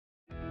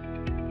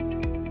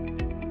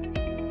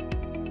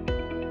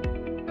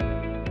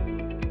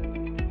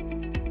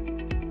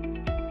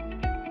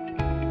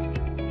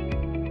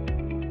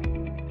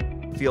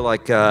feel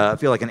like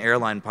an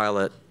airline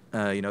pilot.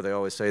 You know, they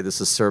always say this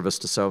is service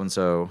to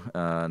so-and-so,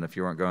 and if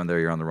you weren't going there,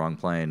 you're on the wrong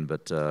plane.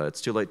 But it's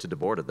too late to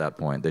deboard at that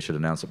point. They should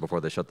announce it before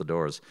they shut the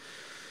doors.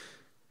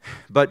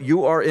 But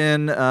you are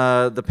in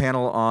the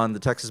panel on the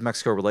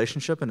Texas-Mexico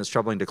relationship and its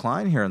troubling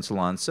decline here in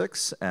Salon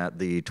 6 at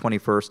the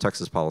 21st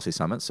Texas Policy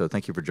Summit. So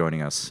thank you for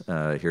joining us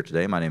here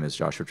today. My name is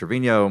Joshua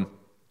Trevino.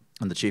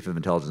 I'm the Chief of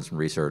Intelligence and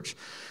Research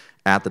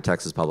at the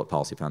Texas Public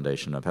Policy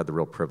Foundation. I've had the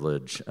real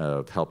privilege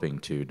of helping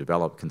to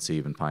develop,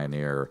 conceive, and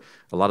pioneer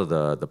a lot of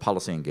the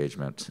policy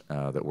engagement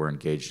that we're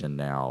engaged in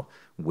now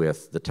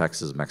with the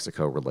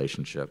Texas-Mexico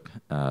relationship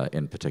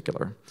in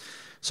particular.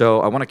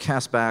 So I want to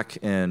cast back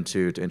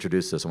into, to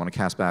introduce this, I want to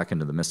cast back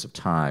into the mist of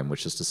time,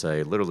 which is to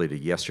say literally to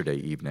yesterday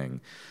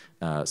evening.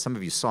 Some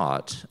of you saw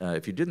it.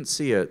 If you didn't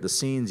see it, the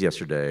scenes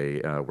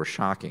yesterday were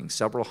shocking.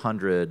 Several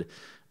hundred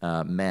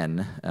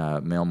men,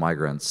 male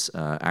migrants,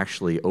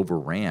 actually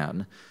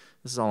overran,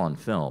 this is all on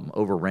film,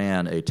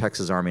 overran a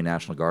Texas Army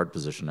National Guard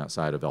position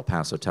outside of El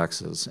Paso,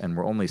 Texas, and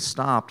were only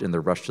stopped in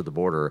their rush to the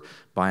border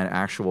by an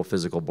actual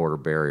physical border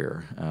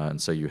barrier.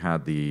 And so you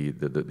had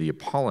the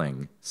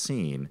appalling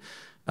scene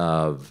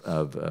of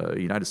a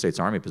United States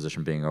Army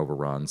position being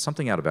overrun,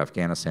 something out of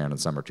Afghanistan in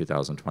summer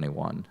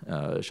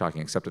 2021.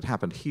 Shocking, except it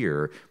happened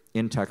here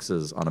in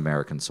Texas on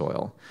American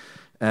soil.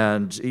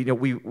 And you know,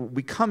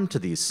 we come to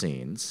these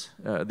scenes,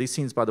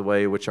 by the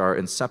way, which are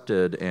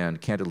incepted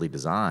and candidly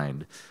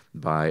designed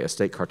by a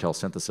state cartel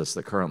synthesis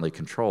that currently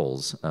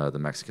controls the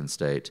Mexican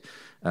state.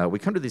 We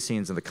come to these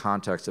scenes in the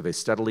context of a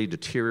steadily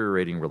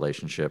deteriorating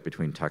relationship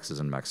between Texas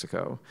and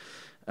Mexico.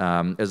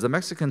 As the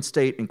Mexican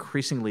state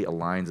increasingly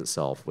aligns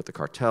itself with the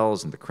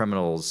cartels and the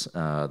criminals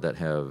that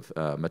have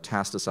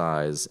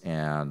metastasized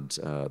and,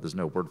 there's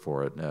no word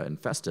for it,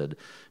 infested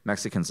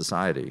Mexican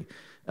society,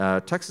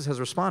 Texas has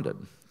responded.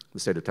 The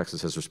state of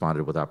Texas has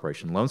responded with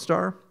Operation Lone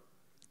Star.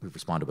 We've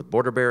responded with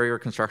border barrier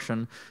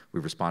construction.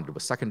 We've responded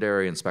with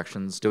secondary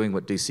inspections, doing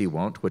what D.C.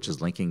 won't, which is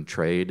linking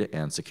trade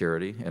and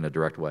security in a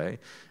direct way.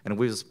 And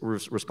we've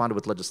responded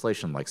with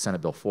legislation like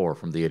Senate Bill 4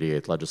 from the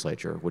 88th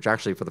legislature, which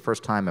actually for the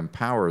first time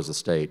empowers the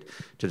state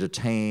to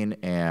detain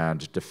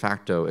and de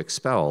facto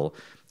expel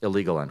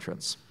illegal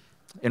entrants.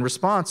 In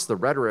response, the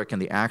rhetoric and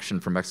the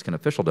action from Mexican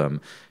officialdom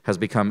has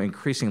become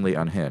increasingly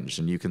unhinged,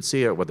 and you can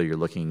see it whether you're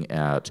looking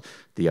at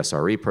the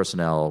SRE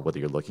personnel, whether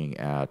you're looking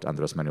at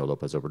Andrés Manuel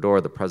López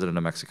Obrador, the president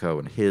of Mexico,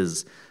 and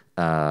his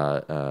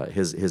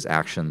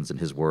actions and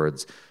his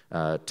words.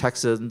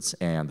 Texans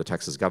and the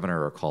Texas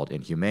governor are called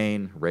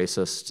inhumane,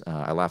 racist.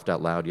 I laughed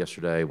out loud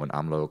yesterday when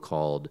AMLO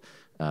called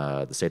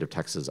the state of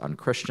Texas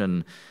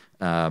unchristian.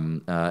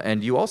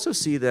 And you also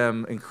see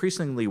them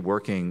increasingly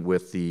working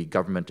with the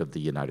government of the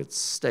United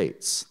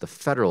States, the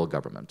federal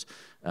government,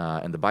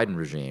 and the Biden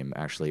regime,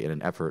 actually, in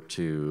an effort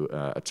to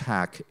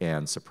attack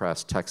and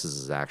suppress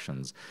Texas's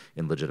actions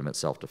in legitimate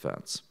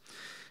self-defense.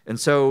 And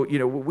so, you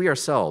know, we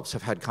ourselves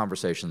have had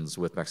conversations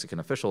with Mexican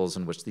officials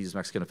in which these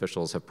Mexican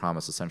officials have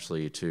promised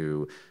essentially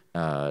to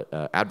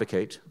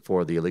advocate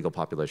for the illegal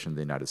population of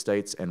the United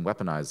States and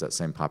weaponize that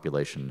same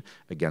population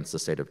against the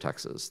state of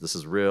Texas. This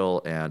is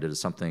real, and it is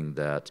something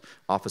that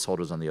office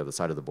holders on the other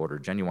side of the border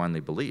genuinely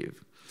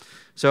believe.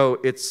 So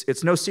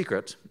it's no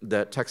secret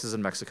that Texas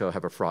and Mexico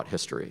have a fraught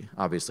history.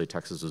 Obviously,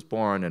 Texas was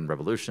born in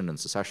revolution and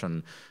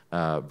secession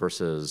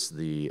versus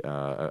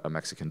a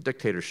Mexican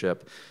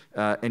dictatorship.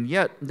 And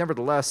yet,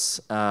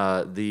 nevertheless,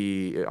 on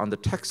the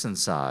Texan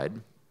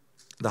side,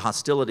 the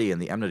hostility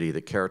and the enmity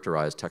that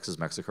characterized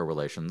Texas-Mexico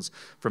relations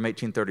from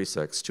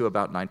 1836 to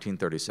about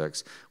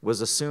 1936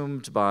 was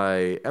assumed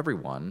by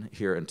everyone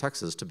here in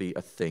Texas to be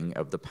a thing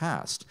of the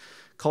past.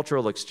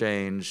 Cultural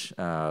exchange,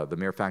 the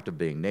mere fact of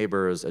being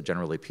neighbors, a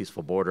generally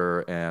peaceful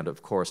border, and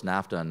of course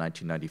NAFTA in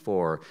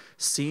 1994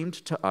 seemed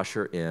to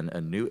usher in a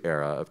new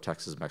era of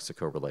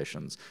Texas-Mexico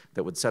relations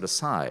that would set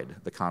aside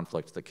the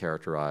conflict that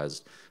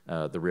characterized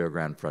the Rio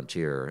Grande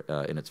frontier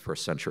in its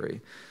first century.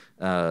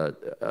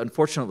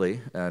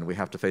 Unfortunately, and we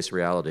have to face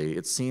reality,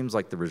 it seems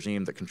like the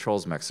regime that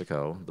controls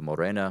Mexico, the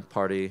Morena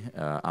party,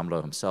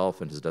 AMLO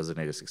himself and his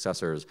designated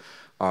successors,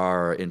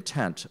 are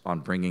intent on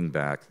bringing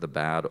back the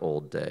bad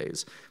old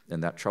days.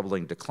 And that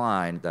troubling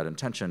decline, that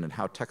intention, and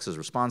how Texas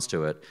responds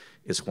to it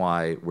is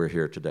why we're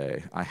here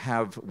today. I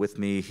have with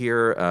me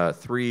here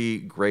three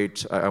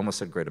great, I almost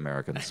said great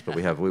Americans, but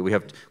we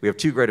have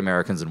two great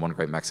Americans and one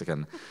great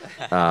Mexican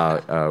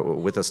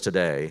with us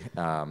today.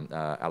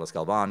 Alice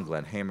Galvan,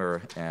 Glenn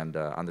Hamer, and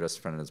Andres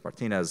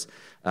Fernandez-Martinez.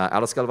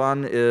 Alice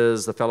Galvan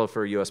is the Fellow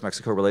for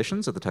U.S.-Mexico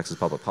Relations at the Texas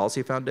Public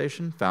Policy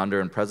Foundation, founder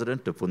and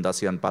president of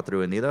Fundación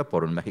Patria Unida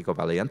por un México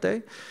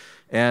Valiente.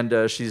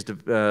 And she's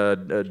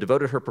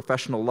devoted her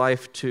professional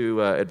life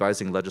to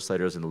advising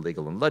legislators in the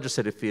legal and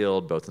legislative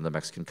field, both in the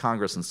Mexican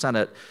Congress and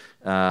Senate,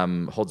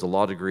 holds a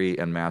law degree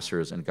and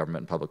master's in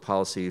government and public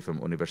policy from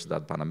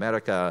Universidad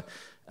Panamérica,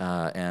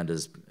 and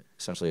is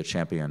essentially a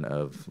champion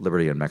of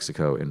liberty in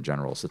Mexico in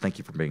general. So thank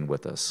you for being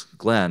with us.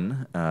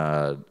 Glenn,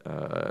 I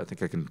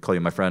think I can call you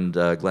my friend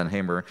Glenn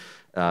Hamer,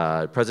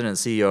 President and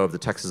CEO of the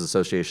Texas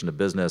Association of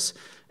Business,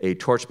 a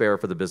torchbearer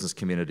for the business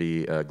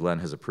community. Glenn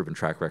has a proven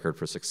track record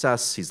for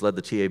success. He's led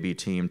the TAB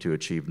team to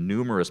achieve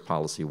numerous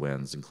policy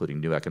wins, including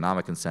new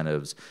economic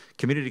incentives,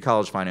 community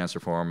college finance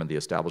reform, and the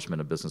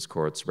establishment of business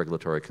courts,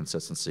 regulatory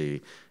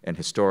consistency, and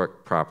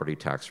historic property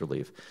tax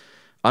relief.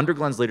 Under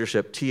Glenn's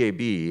leadership, TAB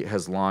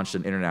has launched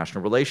an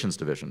international relations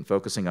division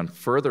focusing on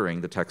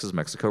furthering the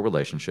Texas-Mexico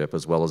relationship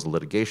as well as the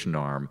litigation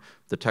arm,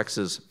 the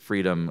Texas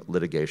Freedom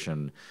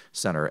Litigation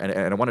Center.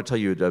 And I want to tell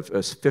you a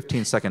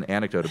 15-second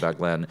anecdote about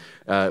Glenn.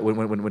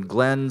 When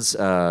Glenn's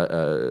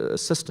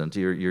assistant,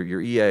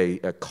 your EA,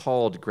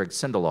 called Greg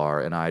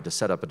Sindelar and I to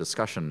set up a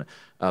discussion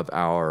of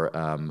our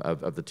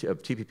of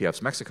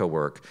TPPF's Mexico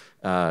work,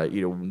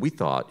 we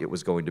thought it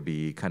was going to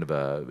be kind of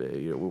a,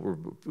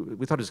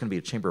 we thought it was going to be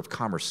a chamber of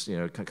commerce,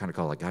 kind of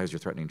call like, guys, you're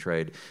threatening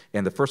trade.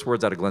 And the first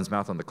words out of Glenn's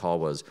mouth on the call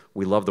was,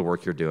 "We love the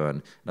work you're doing."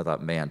 And I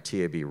thought, man,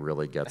 TAB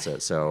really gets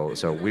it. So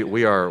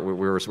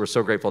we're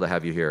so grateful to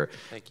have you here.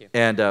 Thank you.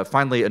 And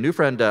finally, a new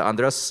friend,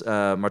 Andres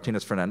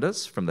Martinez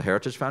Fernandez from the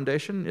Heritage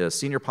Foundation, a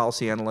senior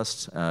policy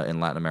analyst in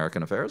Latin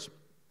American affairs.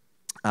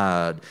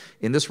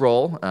 In this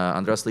role,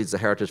 Andres leads the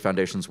Heritage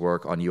Foundation's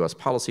work on U.S.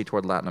 policy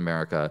toward Latin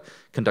America,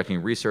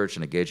 conducting research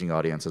and engaging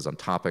audiences on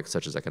topics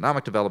such as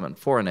economic development,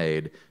 foreign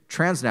aid,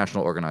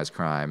 transnational organized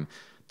crime,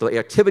 the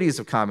activities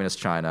of Communist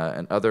China,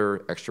 and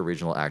other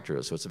extra-regional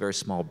actors. So it's a very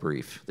small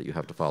brief that you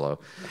have to follow.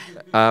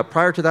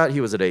 Prior to that,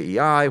 he was at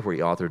AEI, where he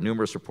authored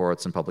numerous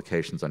reports and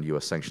publications on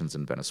U.S. sanctions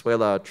in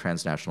Venezuela,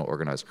 transnational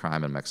organized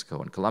crime in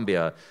Mexico and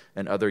Colombia,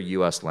 and other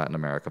U.S. Latin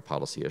America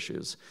policy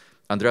issues.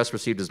 Andres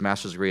received his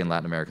master's degree in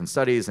Latin American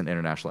Studies and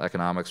International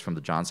Economics from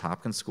the Johns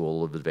Hopkins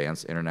School of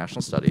Advanced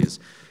International Studies,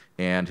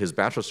 and his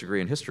bachelor's degree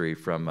in history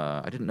from,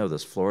 I didn't know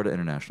this, Florida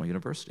International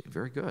University.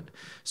 Very good.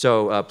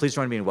 So please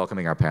join me in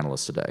welcoming our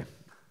panelists today.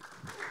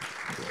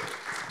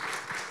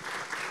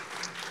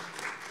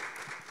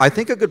 I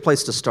think a good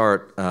place to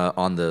start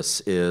on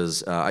this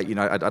is,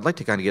 I'd like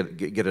to kind of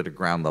get at a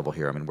ground level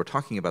here. I mean, we're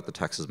talking about the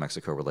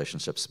Texas-Mexico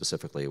relationship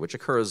specifically, which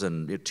occurs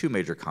in two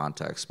major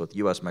contexts, both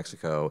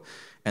U.S.-Mexico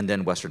and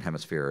then Western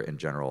Hemisphere in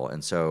general.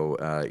 And so,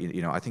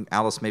 I think,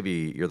 Alice,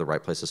 maybe you're the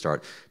right place to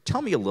start.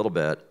 Tell me a little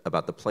bit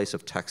about the place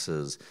of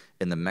Texas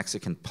in the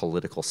Mexican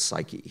political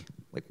psyche.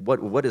 Like,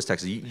 what is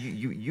Texas?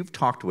 You've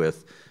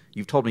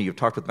told me you've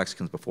talked with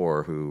Mexicans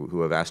before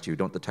who have asked you,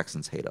 don't the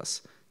Texans hate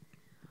us?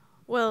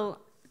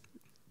 Well,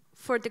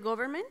 for the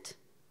government,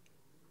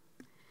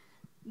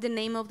 the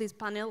name of this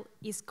panel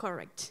is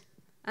correct.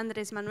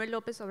 Andrés Manuel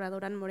López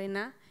Obrador and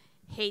Morena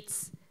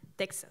hates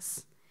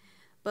Texas.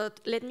 But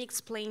let me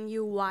explain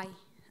you why.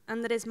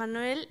 Andrés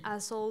Manuel,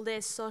 as all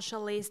the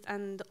socialists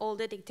and all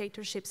the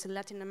dictatorships in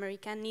Latin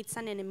America, needs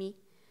an enemy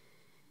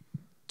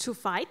to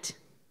fight,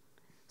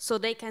 so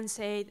they can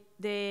say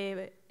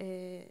the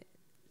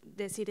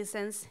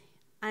citizens,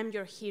 I'm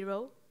your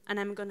hero, and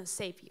I'm gonna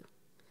save you.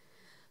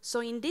 So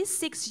in these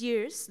 6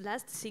 years,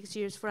 last 6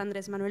 years for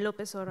Andrés Manuel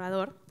López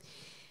Obrador,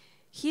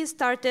 he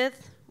started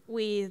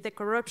with the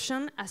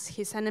corruption as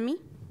his enemy,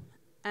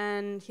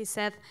 and he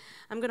said,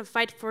 I'm gonna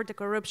fight for the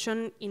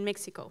corruption in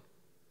Mexico.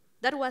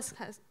 That was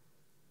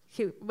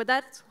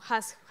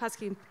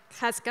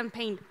has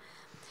campaigned.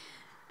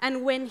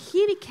 And when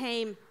he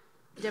became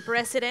the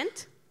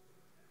president,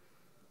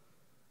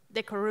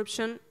 the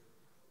corruption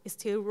is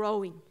still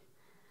growing.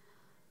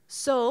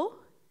 So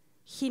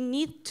he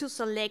needs to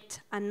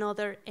select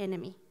another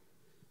enemy.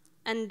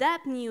 And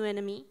that new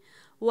enemy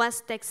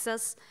was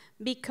Texas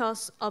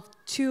because of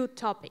two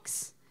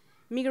topics,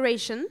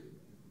 migration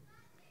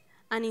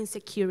and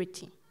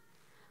insecurity.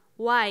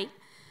 Why?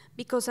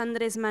 Because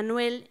Andrés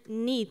Manuel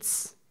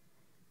needs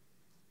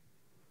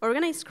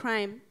organized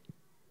crime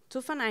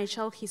to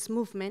financial his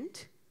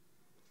movement,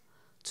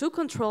 to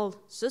control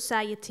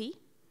society,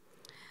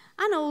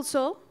 and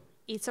also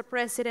it's a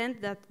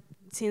president that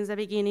since the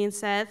beginning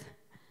said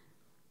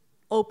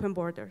open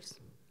borders.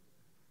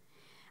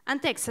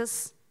 And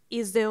Texas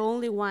is the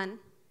only one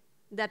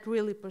that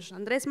really pushed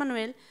Andrés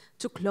Manuel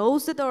to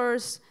close the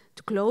doors,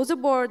 to close the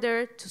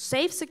border, to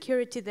save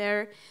security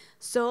there.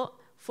 So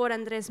for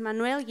Andrés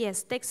Manuel,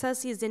 yes,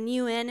 Texas is the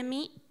new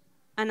enemy,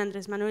 and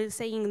Andrés Manuel is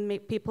saying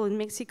people in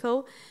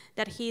Mexico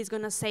that he is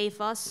gonna save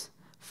us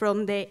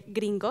from the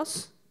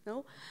gringos,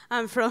 no?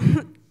 And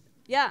from,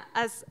 yeah,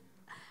 as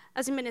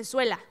in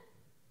Venezuela,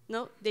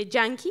 no? The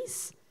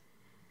Yankees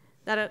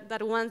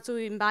that want to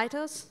invite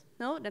us,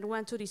 no? That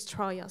want to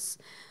destroy us.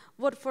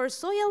 But for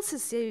social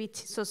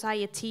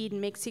society in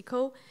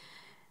Mexico,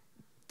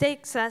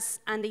 Texas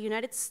and the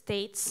United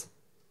States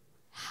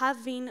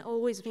have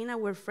always been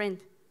our friend,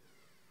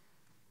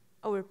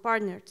 our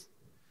partners.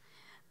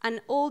 And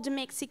all the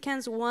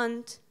Mexicans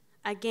want,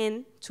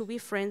 again, to be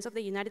friends of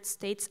the United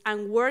States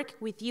and work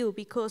with you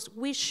because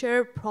we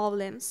share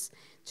problems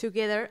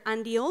together,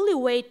 and the only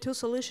way to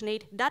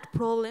solutionate that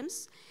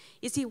problems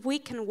is if we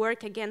can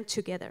work again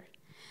together.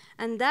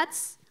 And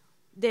that's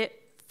the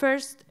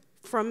first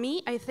for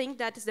me, I think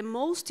that is the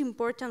most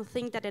important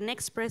thing that the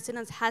next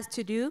president has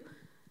to do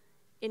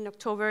in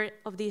October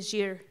of this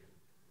year.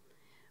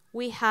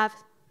 We have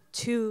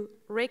to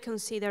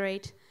reconsider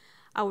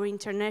our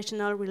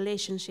international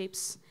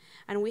relationships,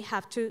 and we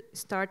have to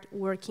start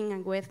working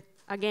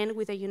again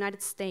with the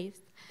United States,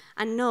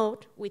 and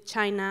not with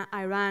China,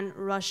 Iran,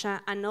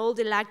 Russia, and all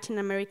the Latin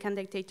American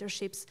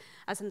dictatorships,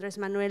 as Andrés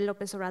Manuel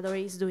López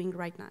Obrador is doing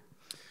right now.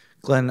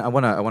 Glenn, I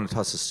want to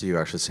toss this to you,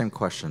 actually. Same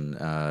question.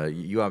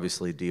 You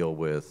obviously deal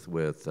with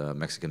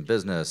Mexican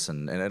business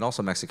and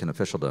also Mexican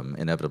officialdom,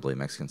 inevitably,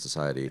 Mexican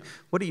society. Yeah.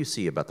 What do you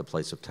see about the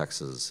place of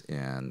Texas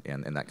and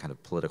that kind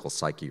of political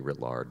psyche writ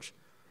large?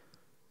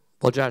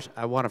 Well, Josh,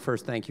 I want to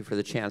first thank you for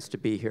the chance to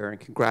be here, and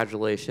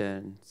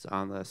congratulations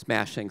on the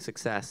smashing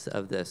success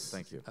of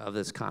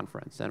this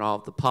conference and all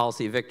of the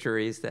policy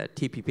victories that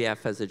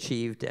TPPF has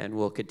achieved and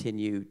will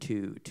continue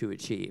to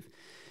achieve.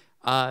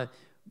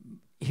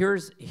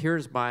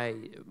 Here's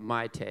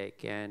my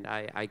take, and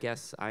I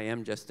guess I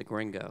am just a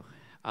gringo,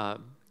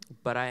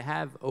 but I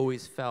have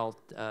always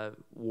felt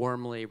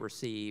warmly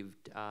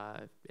received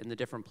in the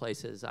different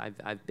places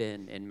I've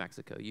been in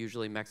Mexico,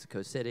 usually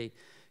Mexico City.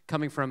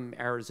 Coming from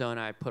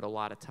Arizona, I put a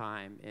lot of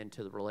time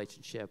into the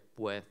relationship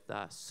with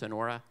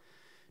Sonora.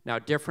 Now,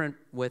 different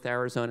with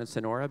Arizona and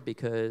Sonora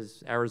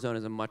because Arizona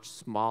is a much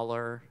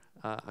smaller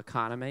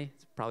economy.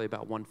 It's probably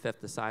about 1/5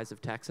 the size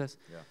of Texas.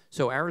 Yeah.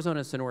 So Arizona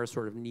and Sonora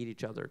sort of need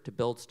each other to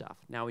build stuff.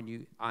 Now, when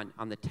you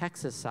on the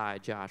Texas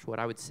side, Josh, what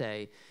I would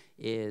say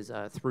is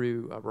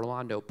through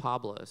Rolando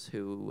Pablos,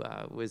 who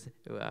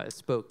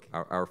spoke.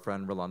 Our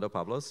friend Rolando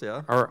Pablos,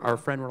 yeah. Our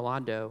friend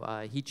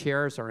Rolando, he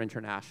chairs our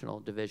international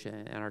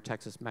division and our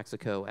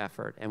Texas-Mexico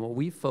effort. And what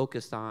we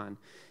focused on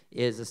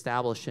is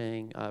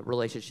establishing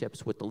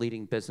relationships with the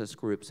leading business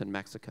groups in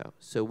Mexico.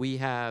 So we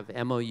have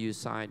MOUs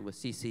signed with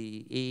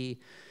CCE,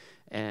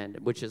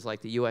 which is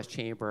like the U.S.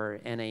 Chamber,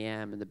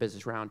 NAM, and the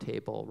Business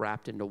Roundtable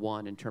wrapped into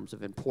one in terms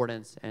of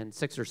importance, and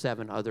 6 or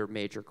 7 other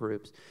major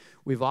groups.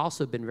 We've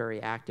also been very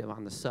active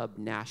on the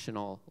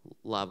sub-national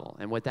level,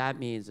 and what that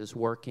means is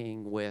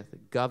working with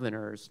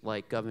governors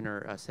like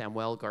Governor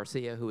Samuel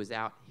Garcia, who was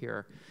out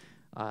here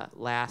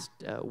last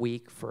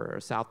week for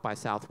a South by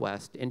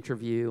Southwest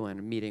interview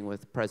and a meeting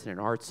with President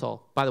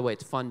Artzel. By the way,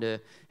 it's fun to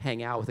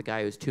hang out with a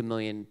guy who's 2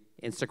 million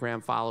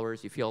Instagram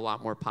followers. You feel a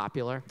lot more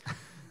popular.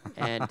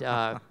 And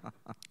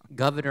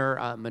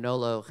Governor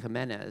Manolo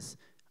Jimenez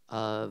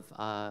of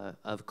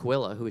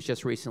Coahuila, who was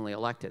just recently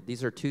elected.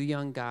 These are 2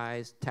 young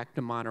guys, Tec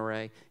de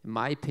Monterrey. In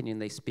my opinion,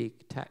 they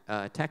speak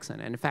Texan.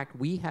 And in fact,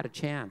 we had a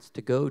chance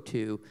to go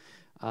to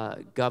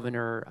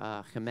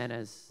Governor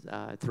Jimenez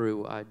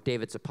through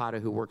David Zapata,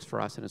 who works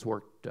for us and has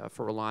worked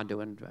for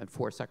Rolando and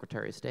for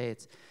Secretary of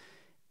States.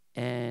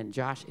 And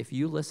Josh, if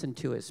you listened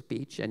to his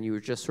speech and you were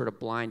just sort of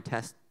blind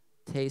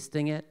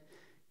tasting it,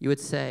 you would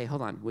say,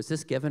 hold on, was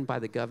this given by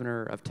the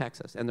governor of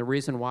Texas? And the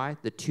reason why,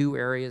 the 2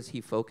 areas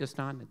he focused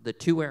on, the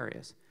 2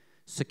 areas,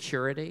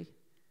 security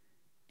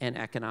and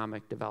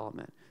economic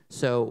development.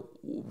 So,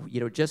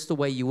 just the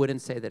way you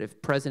wouldn't say that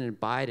if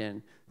President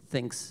Biden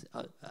thinks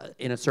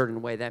in a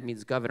certain way, that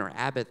means Governor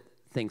Abbott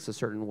thinks a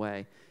certain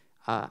way.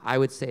 I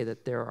would say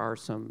that there are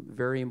some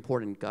very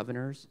important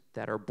governors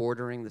that are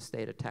bordering the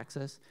state of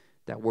Texas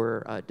that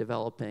we're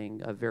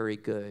developing a very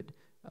good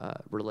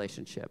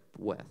relationship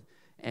with.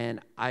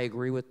 And I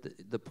agree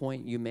with the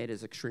point you made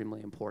is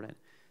extremely important.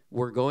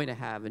 We're going to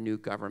have a new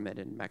government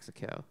in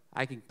Mexico.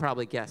 I can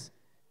probably guess,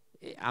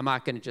 I'm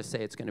not going to just say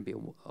it's going to be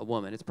a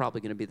woman. It's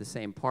probably going to be the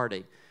same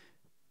party.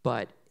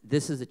 But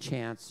this is a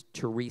chance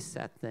to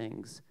reset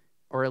things,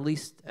 or at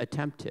least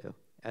attempt to,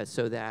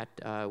 so that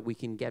we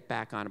can get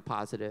back on a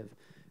positive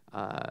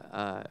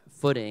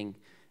footing.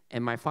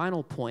 And my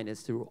final point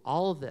is through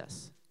all of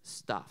this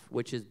stuff,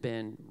 which has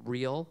been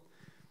real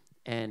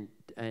and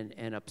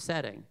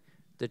upsetting,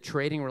 the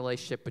trading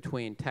relationship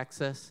between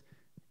Texas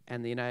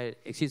and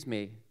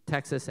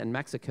Texas and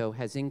Mexico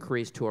has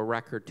increased to a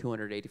record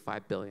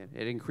 $285 billion.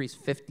 It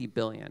increased $50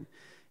 billion.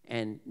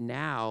 And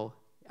now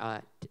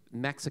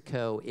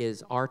Mexico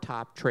is our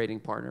top trading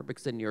partner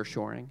because of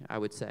nearshoring, I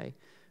would say.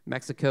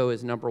 Mexico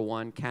is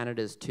 #1,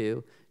 Canada is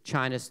 2,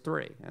 China's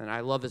 3. And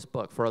I love this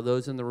book. For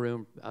those in the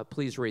room,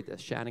 please read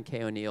this, Shannon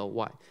K. O'Neill,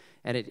 Why.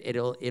 And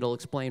it'll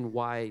explain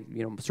why,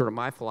 sort of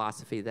my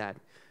philosophy that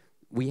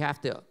we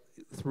have to,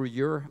 through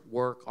your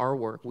work, our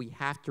work, we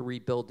have to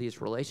rebuild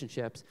these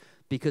relationships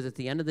because at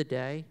the end of the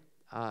day,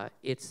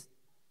 it's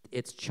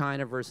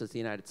China versus the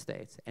United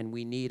States, and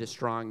we need a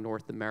strong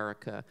North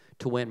America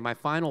to win. My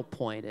final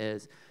point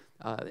is,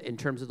 in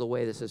terms of the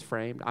way this is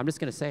framed, I'm just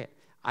going to say it.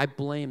 I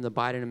blame the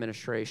Biden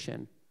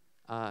administration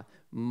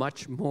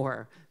much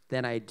more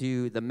than I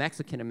do the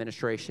Mexican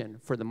administration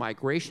for the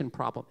migration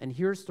problem, and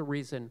here's the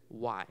reason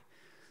why.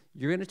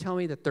 You're going to tell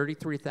me that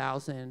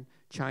 33,000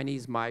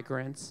 Chinese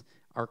migrants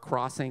are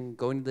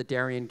going to the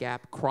Darien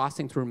Gap,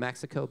 crossing through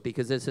Mexico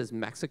because this is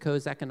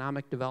Mexico's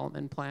economic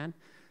development plan?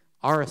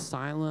 Our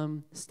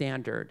asylum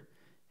standard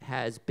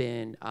has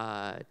been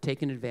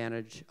taken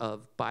advantage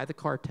of by the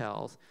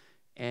cartels,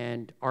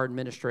 and our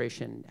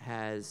administration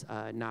has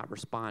not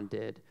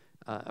responded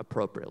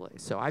appropriately.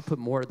 So I put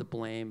more of the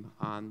blame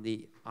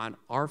on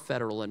our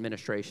federal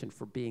administration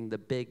for being the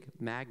big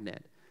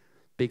magnet,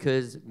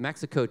 because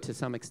Mexico, to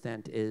some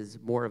extent, is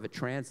more of a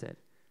transit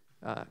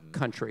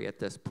country at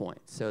this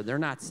point. So they're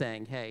not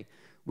saying, hey,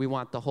 we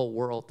want the whole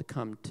world to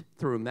come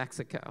through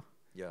Mexico.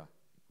 Yeah,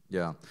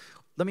 yeah.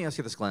 Let me ask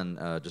you this, Glenn,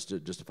 just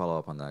to follow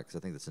up on that, because I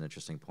think that's an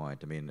interesting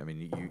point. I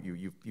mean,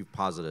 you've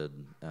posited,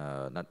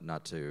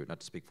 not to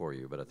speak for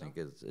you, but I think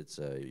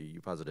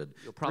you posited.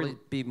 You'll probably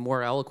be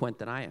more eloquent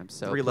than I am.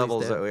 So three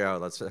levels. Yeah,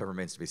 that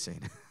remains to be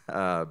seen.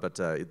 But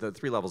the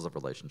three levels of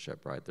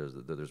relationship, right? There's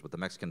with the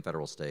Mexican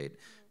federal state.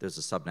 There's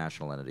the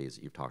subnational entities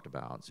that you've talked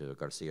about, so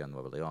Garcia and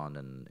Nuevo León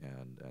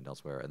and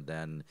elsewhere, and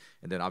then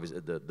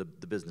obviously the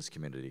business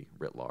community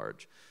writ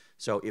large.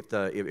 So if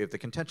the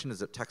contention is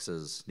that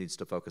Texas needs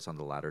to focus on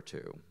the latter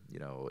two,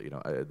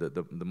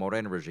 the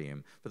Morena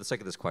regime, for the sake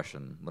of this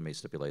question, let me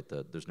stipulate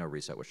that there's no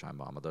reset with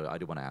Sheinbaum, although I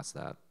do want to ask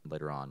that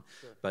later on.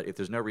 Sure. But if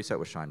there's no reset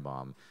with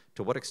Sheinbaum,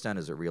 to what extent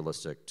is it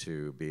realistic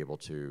to be able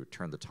to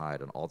turn the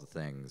tide on all the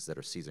things that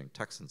are seizing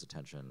Texans'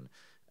 attention,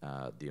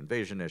 the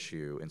invasion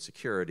issue,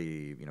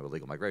 insecurity,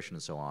 illegal migration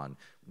and so on,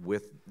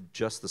 with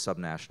just the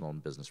subnational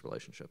and business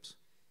relationships?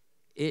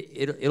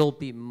 It'll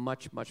be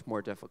much, much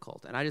more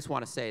difficult. And I just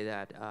want to say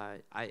that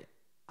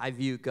I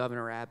view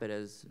Governor Abbott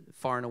as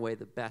far and away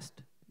the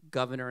best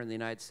governor in the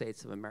United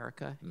States of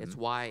America. Mm-hmm. It's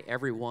why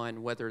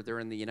everyone, whether they're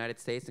in the United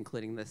States,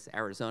 including this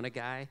Arizona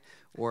guy,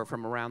 or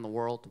from around the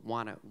world,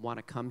 want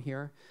to come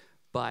here.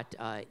 But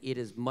it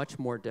is much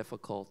more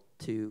difficult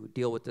to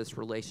deal with this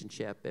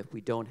relationship if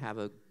we don't have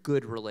a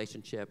good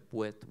relationship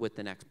with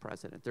the next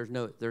president. There's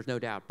no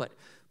doubt.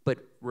 But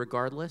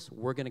regardless,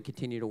 we're going to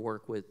continue to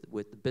work with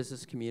the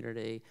business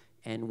community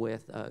and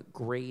with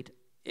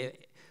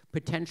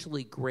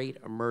potentially great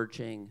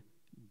emerging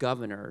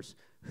governors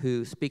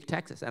who speak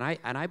Texas. And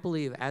I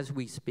believe as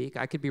we speak,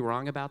 I could be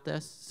wrong about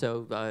this,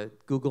 so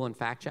Google and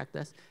fact check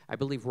this. I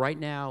believe right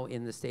now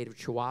in the state of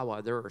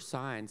Chihuahua, there are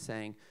signs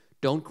saying,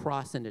 don't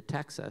cross into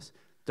Texas,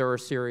 there are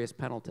serious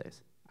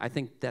penalties. I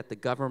think that the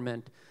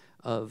government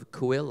of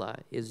Coahuila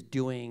is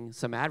doing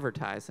some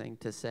advertising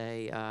to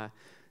say,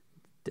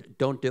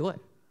 don't do it.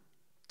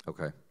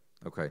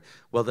 Okay.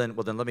 Well then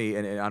let me,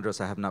 and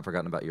Andres, I have not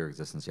forgotten about your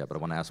existence yet, but I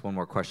want to ask one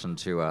more question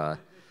to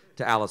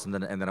Alice, and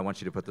then I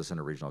want you to put this in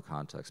a regional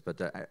context.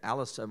 But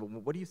Alice,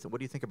 what do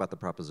you think about the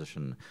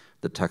proposition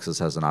that Texas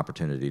has an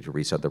opportunity to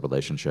reset the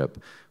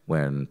relationship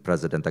when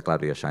Presidenta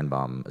Claudia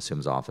Sheinbaum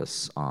assumes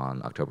office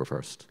on October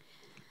 1st?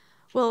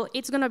 Well,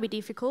 it's going to be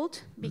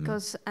difficult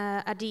because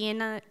at the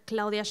end,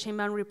 Claudia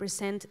Sheinbaum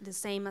represents the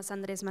same as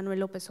Andrés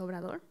Manuel López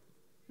Obrador.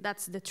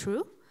 That's the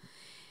truth.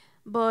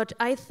 But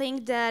I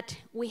think that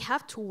we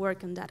have to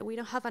work on that. We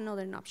don't have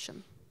another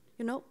option,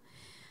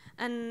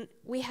 And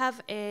we have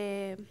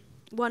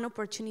one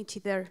opportunity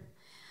there.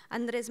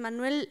 Andrés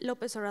Manuel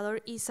López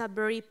Obrador is a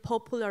very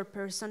popular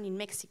person in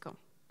Mexico.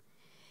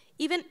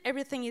 Even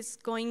everything is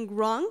going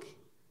wrong,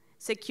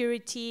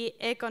 security,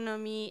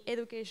 economy,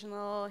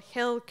 educational,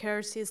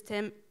 healthcare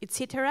system,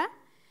 etc.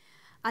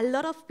 A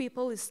lot of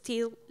people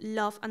still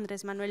love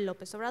Andrés Manuel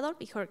López Obrador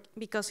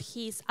because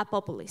he's a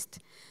populist.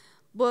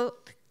 But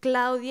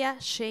Claudia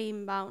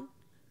Sheinbaum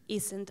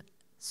isn't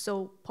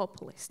so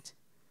populist.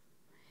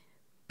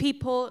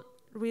 People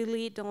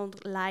really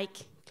don't like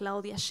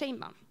Claudia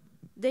Sheinbaum.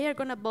 They are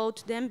going to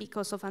vote them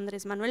because of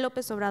Andrés Manuel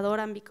López Obrador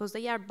and because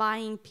they are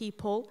buying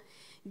people,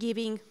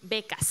 giving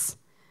becas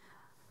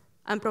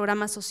and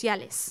programas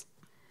sociales.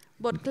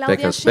 But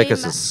Claudia Sheinbaum...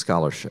 Becas is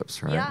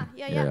scholarships, right?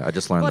 Yeah. I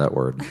just learned that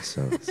word.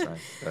 So,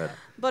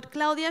 but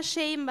Claudia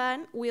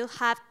Sheinbaum will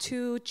have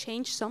to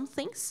change some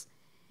things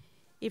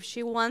if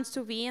she wants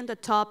to be in the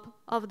top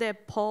of the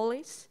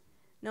polls,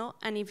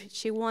 and if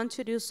she wants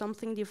to do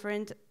something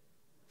different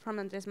from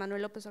Andrés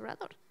Manuel López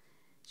Obrador.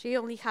 She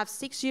only has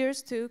 6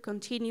 years to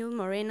continue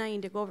Morena in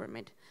the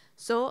government.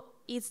 So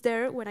it's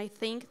there when I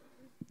think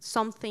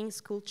some things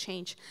could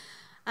change.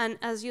 And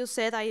as you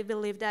said, I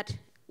believe that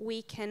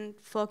we can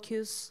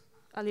focus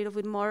a little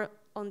bit more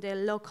on the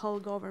local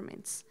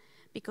governments,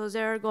 because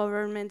there are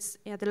governments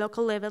at the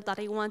local level that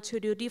I want to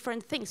do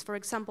different things. For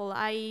example,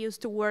 I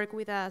used to work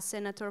with a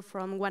senator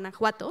from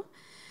Guanajuato,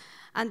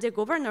 and the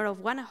governor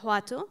of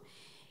Guanajuato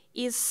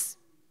is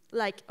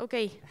like,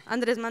 okay,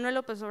 Andrés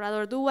Manuel López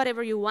Obrador, do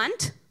whatever you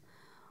want,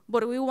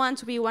 but we want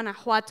to be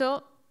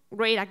Guanajuato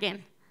great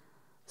again.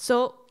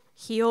 So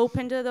he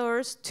opened the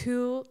doors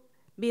to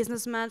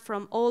businessmen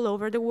from all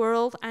over the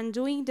world and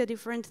doing the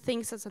different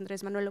things as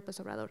Andrés Manuel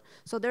López Obrador.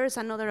 So there is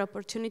another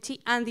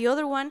opportunity. And the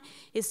other one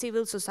is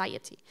civil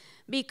society.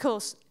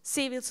 Because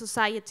civil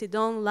society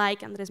don't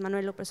like Andrés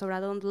Manuel López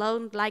Obrador,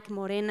 don't like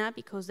Morena,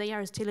 because they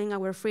are stealing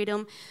our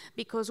freedom,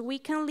 because we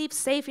can live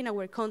safe in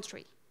our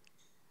country.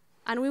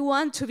 And we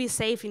want to be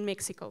safe in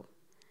Mexico.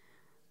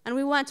 And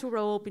we want to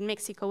grow up in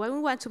Mexico, and we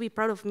want to be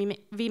proud of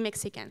be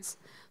Mexicans.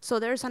 So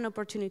there's an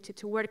opportunity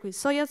to work with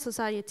civil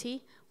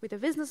society, with the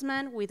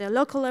businessmen, with the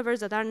local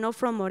levels that are not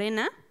from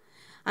Morena,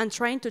 and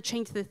trying to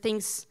change the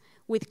things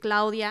with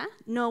Claudia,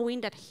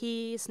 knowing that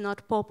he is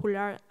not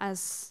popular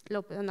as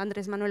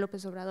Andrés Manuel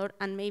López Obrador,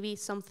 and maybe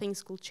some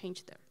things could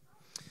change there.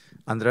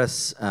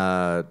 Andres,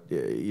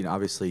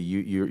 obviously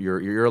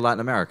you're a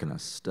Latin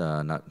Americanist,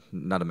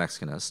 not a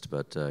Mexicanist,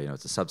 but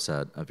it's a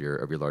subset of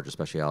your larger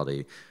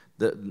speciality.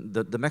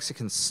 The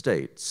Mexican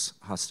state's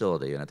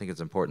hostility, and I think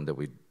it's important that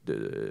we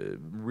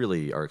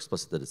really are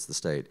explicit that it's the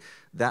state,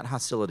 that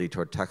hostility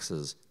toward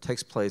Texas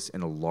takes place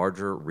in a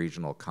larger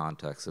regional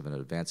context of an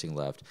advancing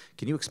left.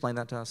 Can you explain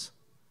that to us?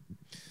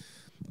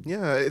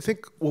 Yeah, I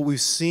think what we've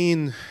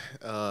seen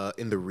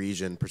in the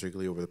region,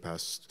 particularly over the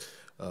past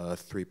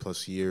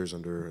 3+ years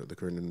under the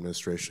current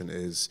administration,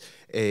 is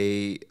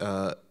a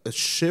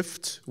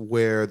shift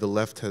where the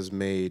left has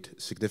made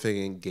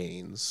significant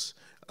gains,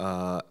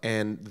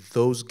 and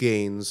those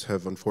gains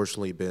have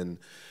unfortunately been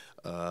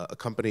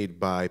accompanied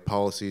by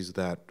policies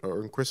that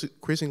are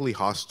increasingly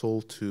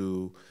hostile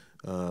to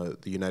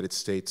the United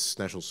States'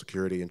 national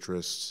security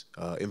interests,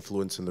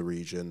 influence in the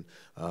region,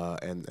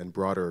 and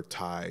broader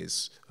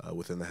ties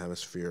within the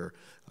hemisphere.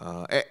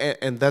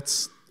 And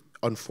that's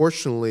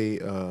unfortunately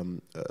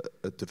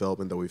a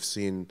development that we've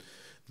seen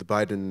the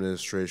Biden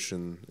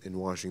administration in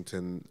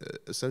Washington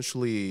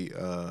essentially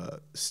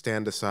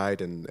stand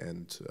aside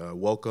and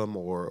welcome,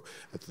 or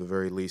at the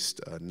very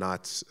least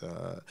not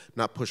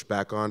push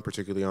back on,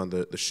 particularly on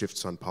the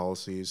shifts on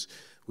policies.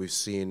 We've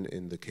seen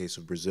in the case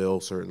of Brazil,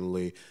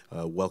 certainly,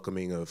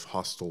 welcoming of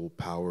hostile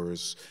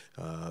powers,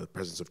 the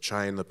presence of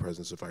China, the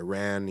presence of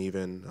Iran,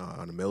 even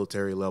on a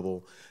military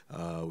level.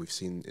 We've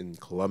seen in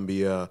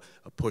Colombia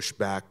a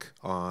pushback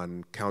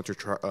on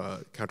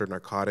counter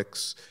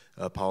narcotics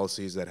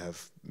policies that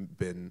have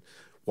been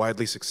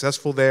widely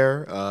successful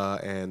there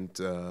and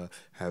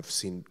have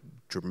seen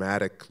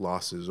dramatic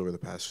losses over the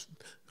past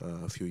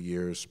few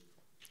years.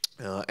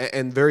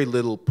 And very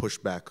little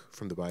pushback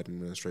from the Biden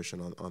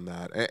administration on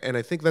that. And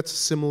I think that's a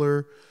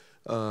similar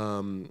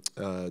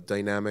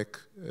dynamic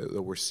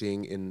that we're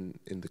seeing in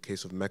the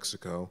case of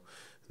Mexico,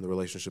 and the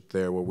relationship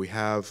there, where we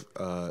have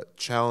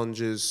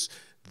challenges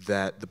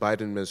that the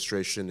Biden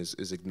administration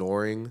is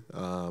ignoring.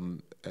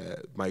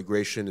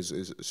 Migration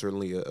is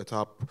certainly a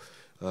top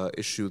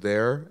issue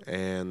there,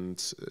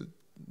 and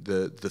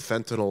the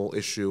fentanyl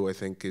issue, I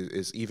think,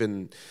 is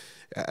even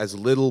as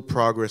little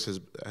progress as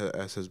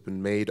has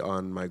been made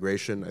on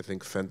migration. I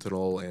think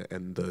fentanyl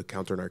and the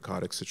counter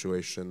narcotics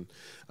situation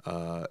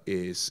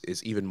is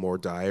even more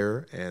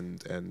dire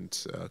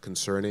and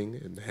concerning,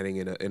 and heading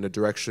in a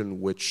direction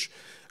which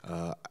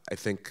I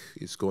think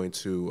is going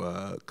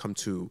to come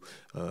to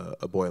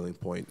a boiling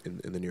point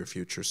in the near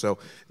future. So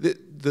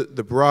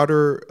the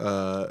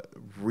broader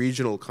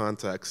regional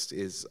context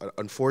is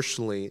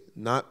unfortunately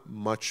not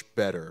much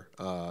better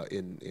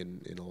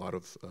in a lot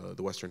of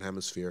the Western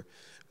Hemisphere.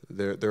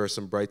 There are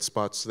some bright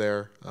spots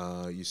there.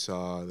 You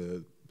saw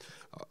the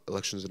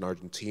elections in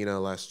Argentina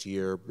last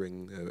year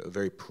bring a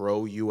very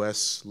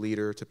pro-U.S.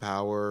 leader to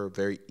power,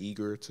 very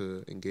eager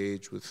to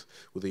engage with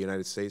the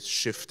United States,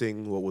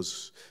 shifting what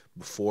was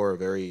before a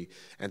very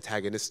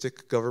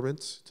antagonistic government,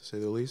 to say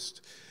the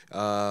least.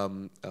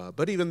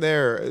 But even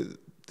there,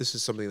 this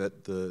is something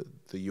that the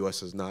U.S.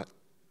 has not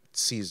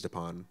seized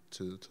upon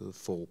to the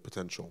full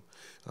potential.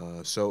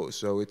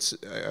 So it's,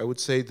 I would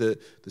say the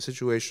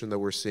situation that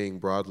we're seeing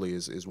broadly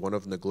is one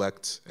of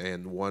neglect,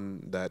 and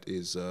one that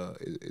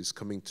is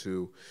coming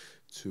to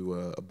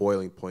a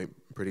boiling point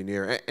pretty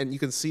near. And you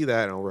can see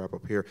that, and I'll wrap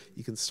up here,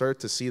 you can start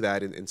to see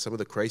that in some of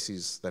the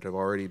crises that have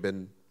already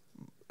been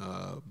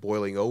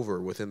boiling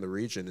over within the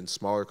region in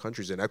smaller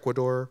countries. In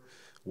Ecuador,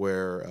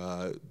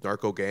 where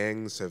narco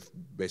gangs have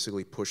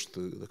basically pushed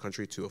the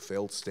country to a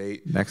failed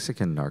state.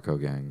 Mexican narco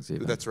gangs,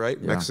 even. That's right,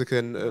 yeah.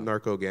 Mexican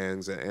narco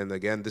gangs. And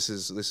again, this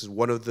is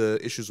one of the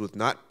issues with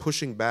not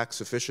pushing back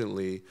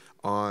sufficiently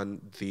on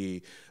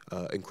the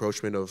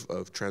encroachment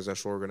of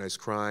transnational organized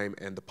crime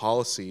and the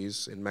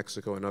policies in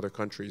Mexico and other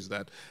countries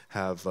that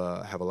have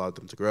allowed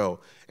them to grow.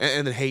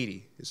 And then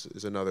Haiti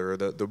is another,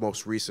 the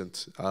most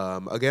recent.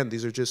 Again,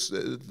 these are just,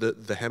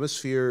 the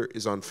hemisphere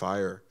is on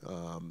fire,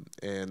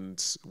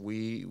 and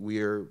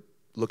we are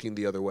looking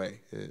the other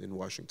way in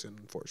Washington,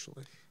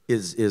 unfortunately.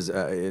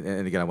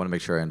 And again, I want to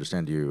make sure I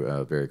understand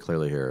you very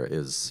clearly here.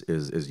 Is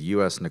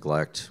U.S.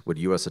 neglect, would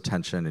U.S.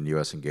 attention and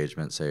U.S.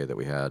 engagement, say, that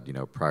we had,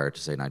 prior to,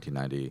 say,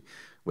 1990,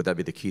 would that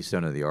be the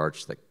keystone of the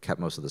arch that kept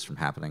most of this from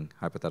happening,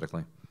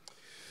 hypothetically?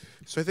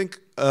 So I think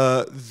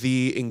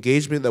the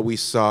engagement that we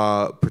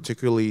saw,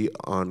 particularly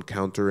on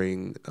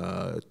countering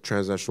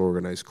transnational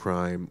organized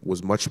crime,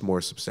 was much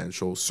more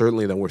substantial,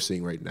 certainly, than we're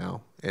seeing right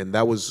now. And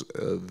that was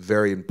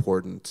very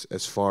important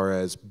as far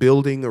as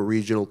building a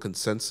regional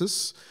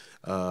consensus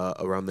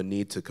around the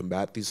need to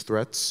combat these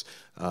threats,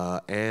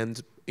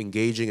 and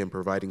engaging and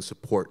providing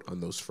support on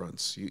those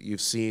fronts.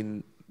 You've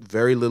seen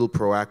very little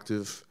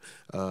proactive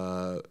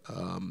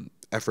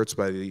efforts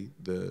by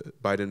the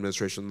Biden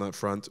administration on that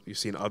front. You've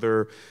seen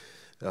other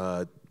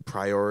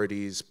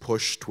priorities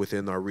pushed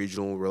within our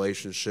regional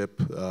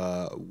relationship,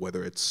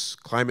 whether it's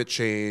climate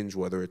change,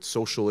 whether it's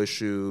social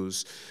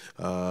issues,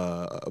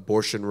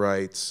 abortion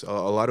rights. A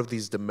lot of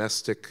these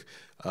domestic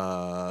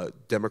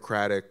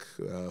democratic,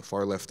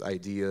 far-left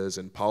ideas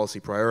and policy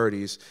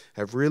priorities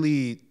have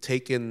really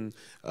taken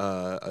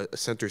a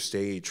center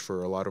stage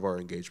for a lot of our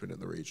engagement in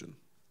the region.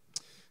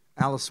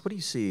 Alice, what do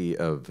you see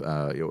of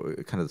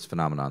kind of this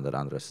phenomenon that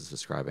Andres is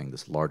describing,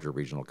 this larger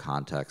regional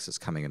context that's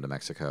coming into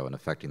Mexico and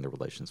affecting the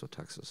relations with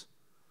Texas?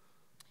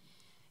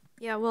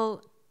 Yeah,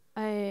 well,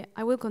 I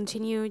will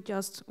continue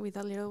just with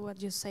a little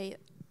what you say.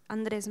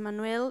 Andres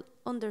Manuel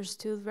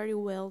understood very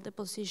well the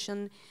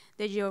position,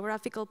 the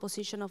geographical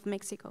position of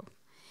Mexico.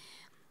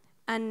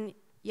 And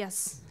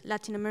yes,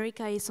 Latin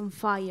America is on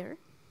fire.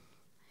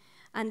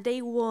 And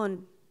they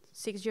won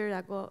 6 years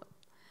ago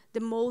the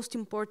most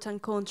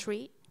important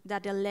country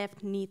that the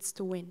left needs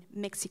to win,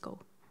 Mexico.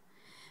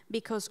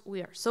 Because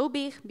we are so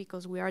big,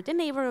 because we are the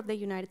neighbor of the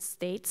United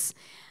States,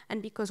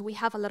 and because we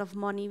have a lot of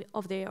money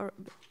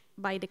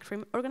by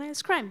the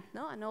organized crime,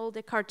 no, and all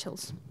the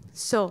cartels.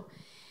 So,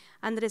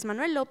 Andres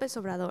Manuel López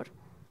Obrador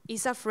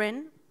is a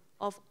friend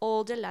of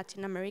all the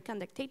Latin American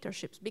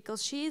dictatorships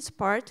because she is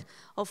part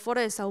of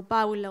Foro de Sao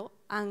Paulo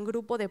and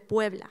Grupo de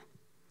Puebla.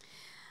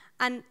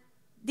 And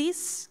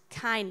this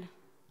kind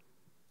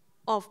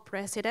of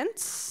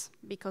presidents,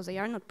 because they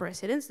are not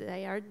presidents,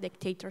 they are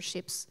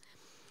dictatorships,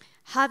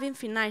 having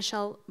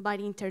financial by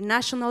the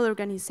international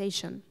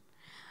organization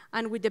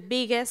and with the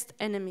biggest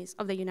enemies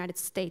of the United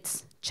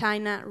States,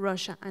 China,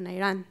 Russia, and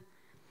Iran.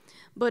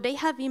 But they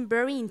have been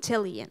very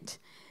intelligent.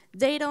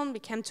 They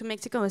don't come to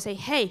Mexico and say,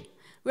 hey,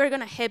 we're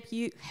gonna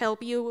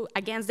help you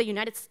against the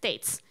United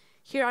States.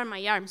 Here are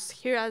my arms,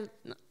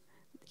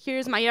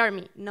 here's my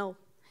army. No,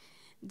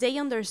 they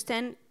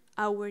understand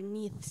our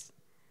needs.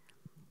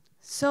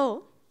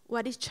 So,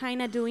 what is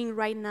China doing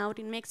right now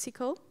in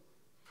Mexico?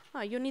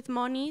 Oh, you need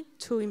money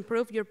to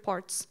improve your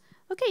ports.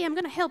 Okay, I'm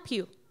gonna help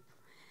you.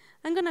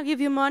 I'm gonna give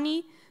you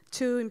money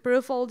to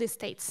improve all the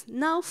states.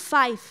 Now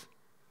 5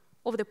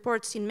 of the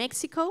ports in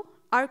Mexico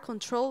are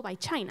controlled by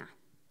China.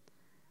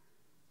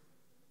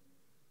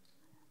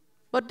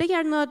 But they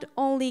are not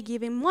only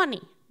giving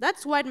money.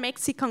 That's what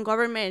Mexican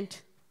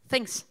government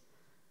thinks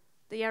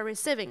they are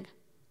receiving.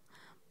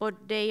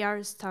 But they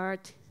are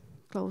start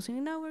closing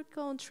in our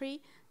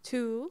country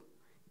to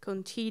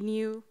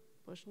continue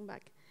pushing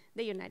back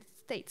the United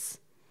States.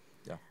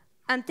 Yeah.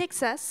 And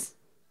Texas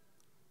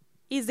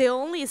is the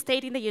only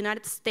state in the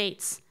United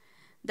States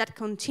that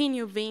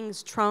continue being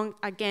strong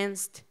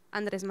against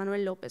Andres Manuel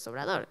López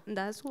Obrador.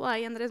 That's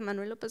why Andres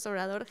Manuel López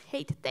Obrador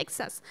hates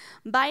Texas.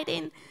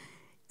 Biden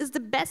is the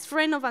best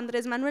friend of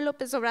Andres Manuel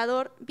López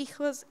Obrador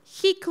because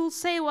he could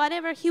say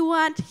whatever he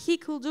wants, he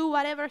could do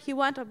whatever he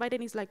wants, and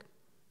Biden is like,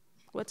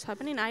 what's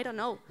happening? I don't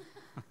know.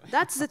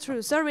 That's the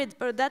truth. Sorry,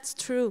 but that's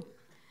true.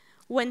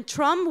 When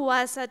Trump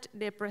was at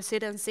the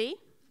presidency,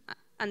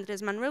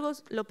 Andres Manuel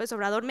López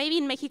Obrador, maybe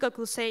in Mexico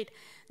could say,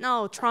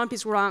 no, Trump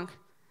is wrong.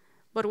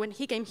 But when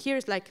he came here,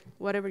 it's like,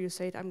 whatever you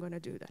said, I'm going to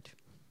do that.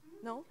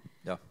 No?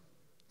 Yeah.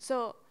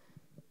 So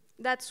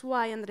that's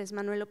why Andres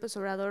Manuel López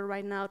Obrador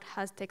right now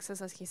has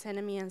Texas as his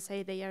enemy and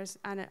say they are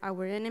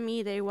our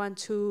enemy. They want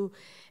to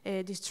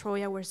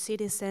destroy our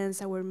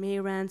citizens, our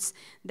migrants.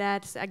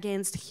 That's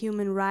against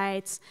human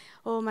rights.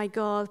 Oh my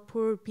God,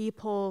 poor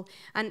people.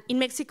 And in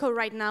Mexico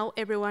right now,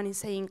 everyone is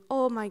saying,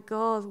 oh my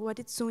God, what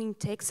is doing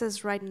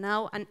Texas right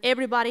now? And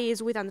everybody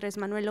is with Andres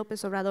Manuel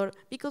López Obrador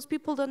because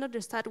people don't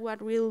understand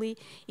what really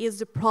is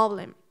the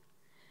problem.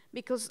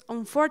 Because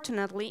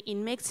unfortunately,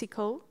 in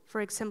Mexico,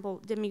 for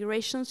example, the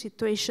migration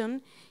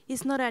situation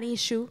is not an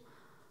issue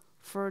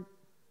for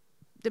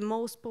the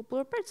most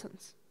popular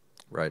persons.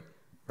 Right,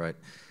 right.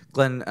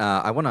 Glenn,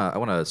 I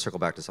wanna circle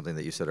back to something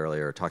that you said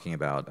earlier, talking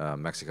about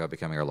Mexico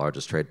becoming our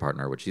largest trade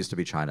partner, which used to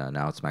be China,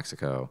 now it's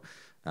Mexico.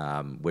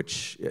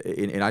 Which,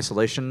 in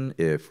isolation,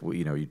 if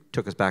you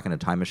took us back in a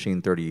time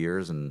machine 30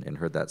 years and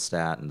heard that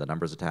stat and the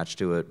numbers attached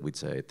to it, we'd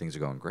say things are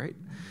going great.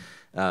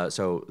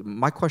 So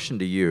my question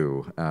to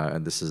you,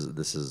 and this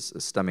is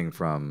stemming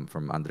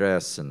from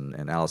Andres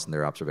and Alice and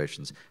their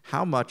observations,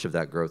 how much of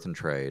that growth in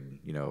trade,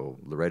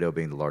 Laredo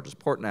being the largest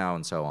port now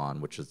and so on,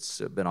 which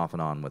has been off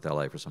and on with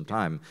LA for some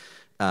time,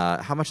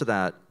 how much of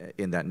that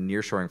in that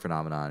nearshoring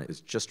phenomenon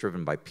is just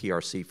driven by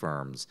PRC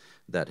firms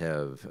that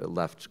have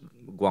left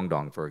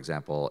Guangdong, for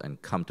example, and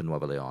come to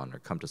Nuevo León or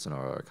come to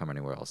Sonora or come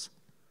anywhere else?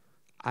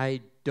 I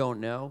don't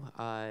know.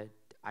 I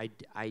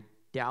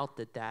doubt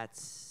that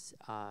that's,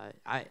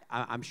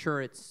 I'm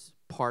sure it's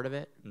part of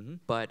it,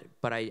 but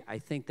I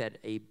think that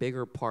a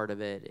bigger part of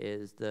it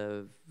is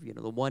the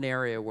one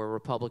area where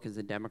Republicans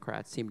and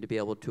Democrats seem to be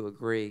able to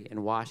agree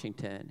in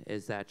Washington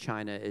is that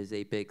China is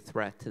a big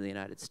threat to the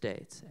United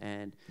States.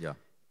 And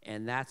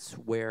that's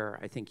where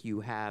I think you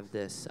have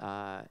this,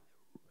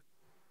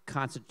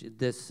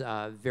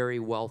 very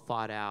well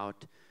thought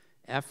out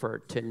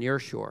effort to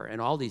nearshore in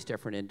all these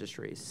different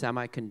industries,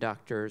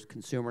 semiconductors,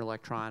 consumer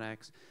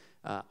electronics,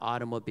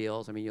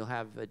 automobiles. I mean, you'll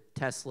have a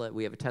Tesla.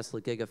 We have a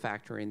Tesla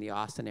Gigafactory in the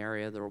Austin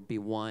area. There will be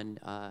one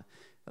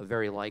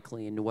very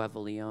likely in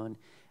Nuevo León.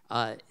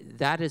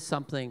 That is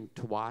something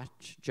to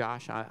watch,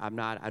 Josh. I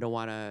don't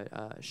want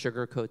to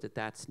sugarcoat that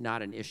that's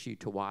not an issue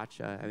to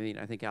watch. I mean,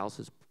 I think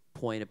Alice's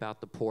point about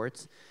the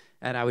ports,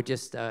 And I would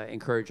just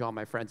encourage all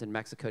my friends in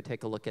Mexico,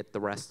 take a look at the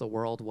rest of the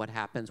world. What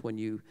happens when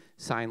you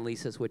sign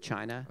leases with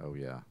China? Oh,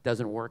 yeah.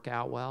 Doesn't work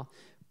out well.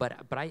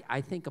 But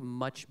I think a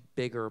much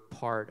bigger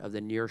part of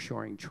the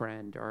nearshoring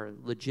trend are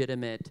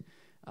legitimate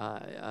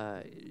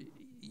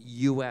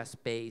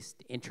U.S.-based,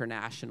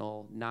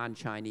 international,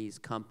 non-Chinese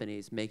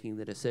companies making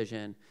the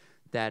decision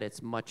that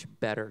it's much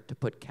better to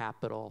put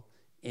capital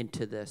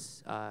into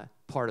this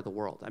part of the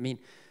world. I mean,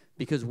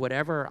 because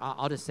whatever,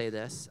 I'll just say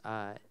this,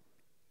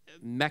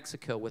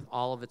 Mexico, with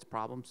all of its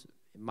problems,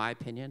 in my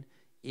opinion,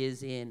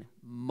 is in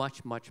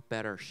much, much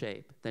better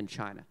shape than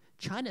China.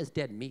 China's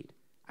dead meat.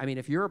 I mean,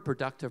 if you're a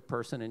productive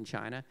person in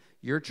China,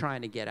 you're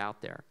trying to get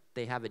out there.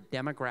 They have a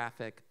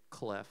demographic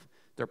cliff.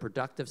 Their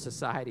productive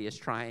society is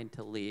trying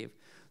to leave.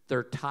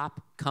 Their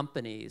top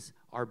companies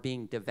are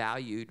being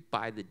devalued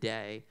by the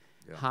day.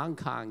 Yeah. Hong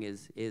Kong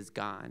is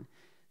gone.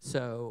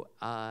 So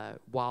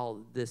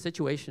while the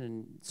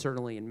situation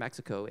certainly in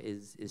Mexico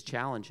is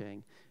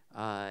challenging,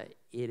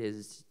 it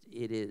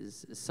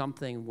is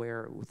something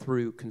where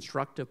through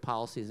constructive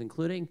policies,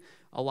 including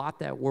a lot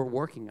that we're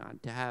working on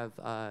to have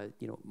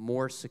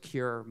more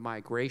secure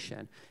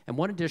migration. And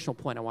one additional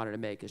point I wanted to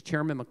make is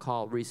Chairman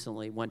McCall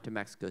recently went to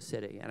Mexico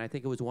City, and I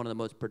think it was one of the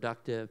most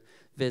productive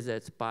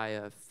visits by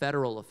a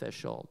federal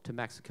official to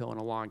Mexico in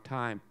a long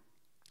time.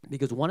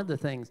 Because one of the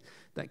things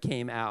that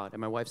came out, and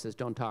my wife says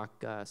don't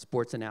talk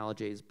sports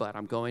analogies, but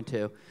I'm going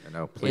to,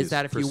 no, please is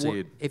that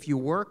proceed. if you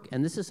work,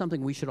 and this is something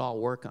we should all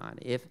work on,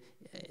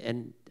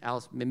 and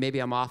Alice, maybe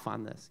I'm off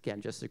on this, again,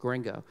 just a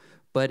gringo,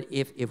 but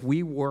if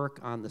we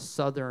work on the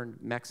southern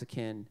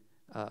Mexican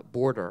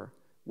border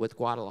with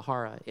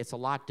Guadalajara, it's a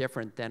lot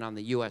different than on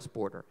the U.S.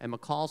 border. And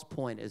McCall's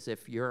point is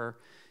if you're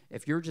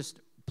just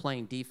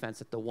playing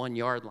defense at the 1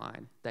 yard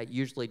line, that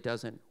usually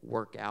doesn't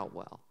work out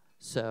well.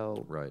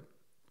 So right.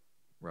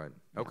 Right.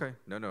 Okay.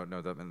 No.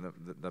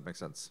 That makes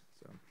sense.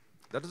 So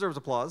that deserves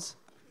applause.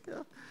 Yeah.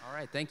 All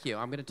right. Thank you.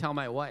 I'm going to tell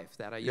my wife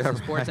that I use the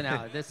sports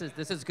analogy. This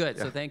is good.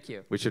 Yeah. So thank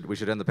you. We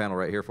should end the panel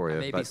right here for you. I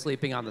may be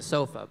sleeping on the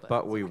sofa,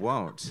 but we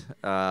won't.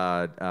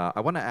 I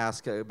want to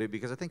ask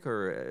because I think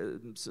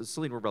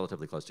Celine, we're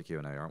relatively close to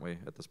Q&A, aren't we,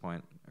 at this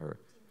point? Or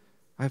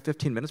I have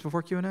 15 minutes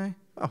before Q&A?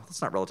 Oh,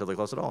 that's not relatively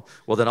close at all.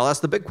 Well, then I'll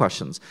ask the big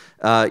questions.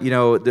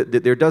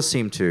 There does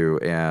seem to,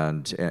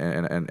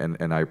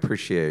 and I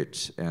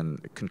appreciate and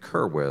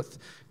concur with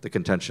the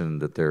contention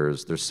that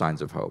there's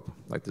signs of hope.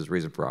 Like there's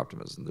reason for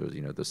optimism.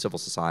 There's civil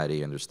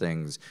society and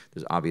there's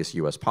obvious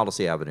U.S.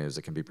 policy avenues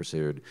that can be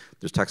pursued.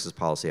 There's Texas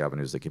policy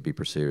avenues that can be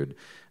pursued.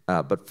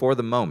 But for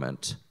the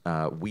moment,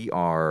 we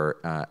are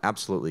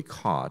absolutely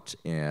caught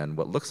in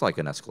what looks like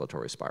an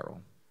escalatory spiral,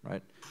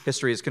 right?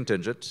 History is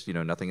contingent,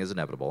 nothing is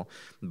inevitable.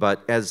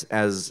 But as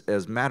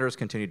matters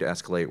continue to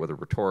escalate, whether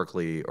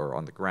rhetorically or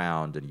on the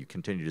ground, and you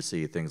continue to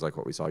see things like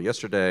what we saw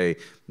yesterday,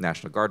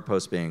 National Guard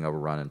posts being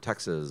overrun in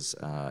Texas,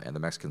 and the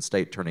Mexican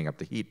state turning up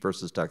the heat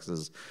versus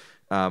Texas,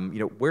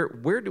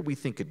 where do we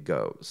think it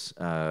goes?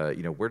 Where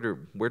do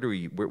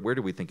we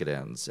think it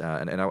ends?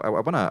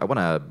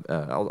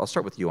 I'll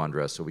start with you,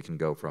 Andres, so we can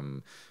go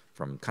from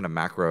kind of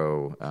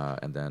macro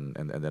and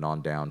then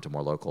on down to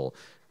more local.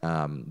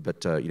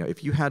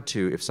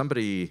 If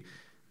somebody,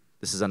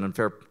 this is an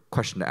unfair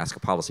question to ask a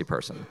policy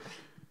person,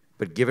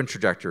 but given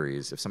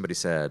trajectories, if somebody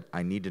said,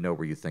 I need to know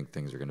where you think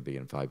things are going to be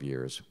in 5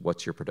 years,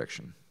 what's your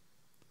prediction?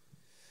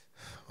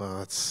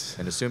 Well,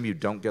 and assume you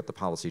don't get the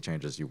policy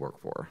changes you work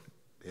for.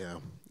 Yeah.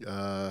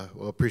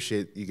 Well,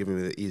 appreciate you giving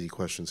me the easy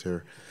questions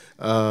here.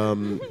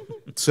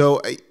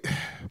 So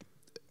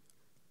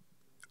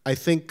I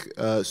think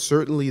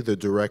certainly the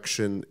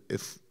direction,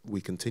 if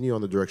we continue on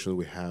the direction that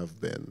we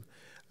have been,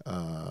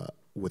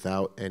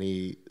 without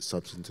any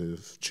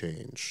substantive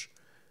change,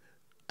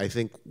 I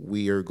think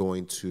we are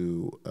going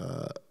to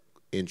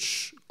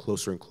inch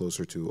closer and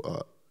closer to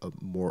a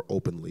more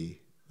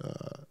openly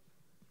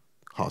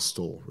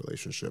hostile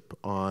relationship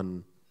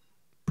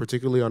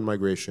particularly on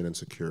migration and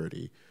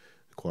security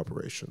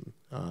cooperation.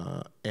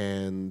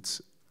 And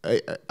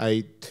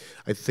I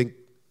think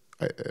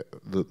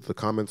the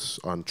comments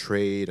on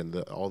trade and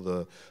all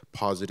the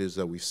positives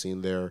that we've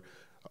seen there,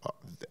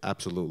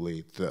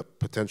 absolutely. The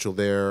potential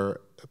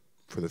there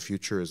for the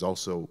future is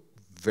also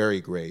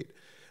very great.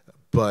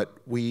 But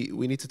we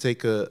need to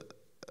take a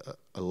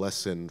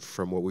lesson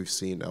from what we've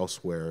seen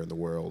elsewhere in the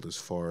world as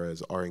far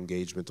as our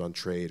engagement on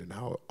trade and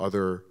how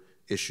other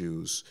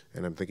issues,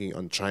 and I'm thinking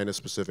on China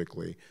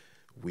specifically,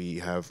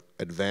 we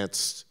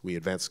advanced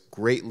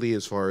greatly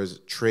as far as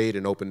trade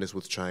and openness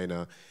with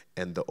China,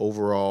 and the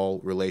overall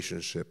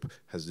relationship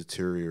has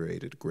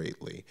deteriorated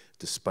greatly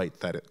despite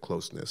that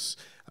closeness.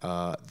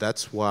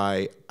 That's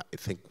why I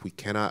think we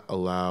cannot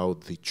allow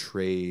the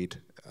trade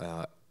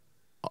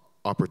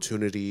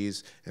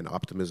opportunities and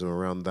optimism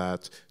around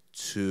that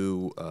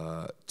to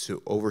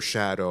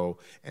overshadow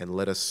and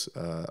let us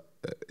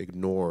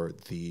ignore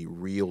the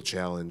real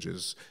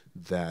challenges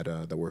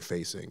that we're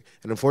facing.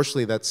 And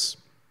unfortunately, that's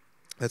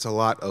a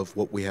lot of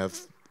what we have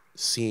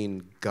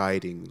seen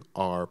guiding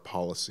our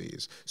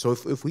policies. So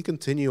if we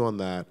continue on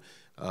that,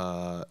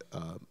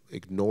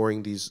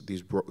 ignoring these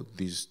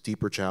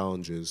deeper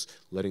challenges,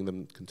 letting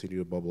them continue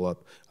to bubble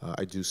up,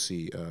 I do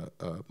see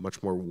a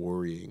much more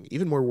worrying,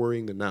 even more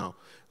worrying than now,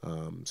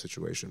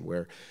 situation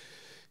where,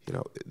 you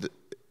know,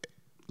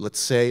 let's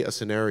say a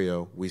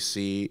scenario we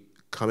see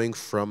coming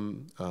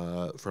from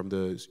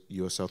the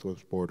U.S.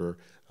 Southwest border,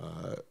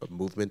 a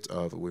movement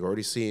of, we've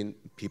already seen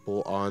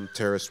people on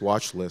terrorist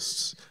watch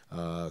lists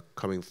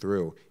coming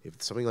through.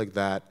 If something like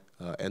that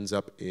ends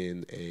up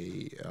in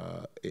a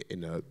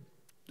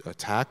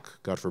attack,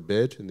 God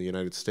forbid, in the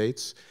United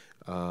States,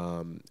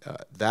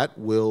 that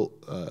will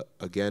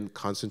again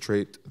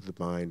concentrate the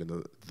mind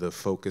and the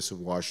focus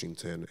of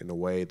Washington in a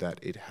way that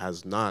it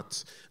has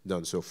not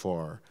done so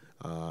far,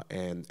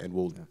 and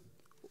will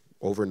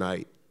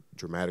overnight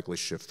dramatically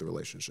shift the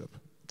relationship.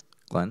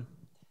 Glenn?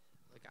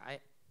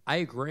 I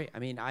agree. I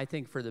mean, I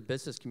think for the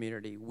business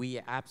community, we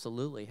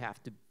absolutely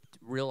have to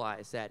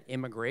realize that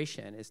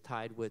immigration is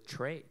tied with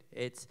trade.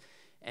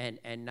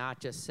 And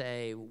not just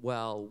say,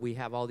 well, we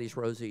have all these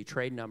rosy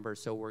trade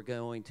numbers, so we're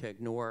going to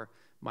ignore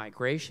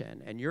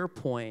migration. And your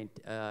point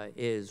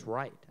is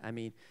right. I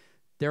mean,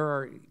 there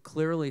are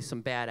clearly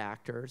some bad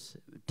actors,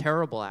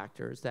 terrible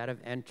actors, that have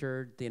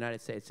entered the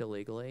United States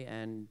illegally.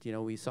 And, you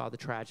know, we saw the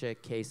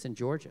tragic case in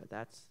Georgia.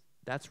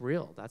 That's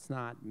real. That's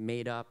not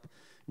made up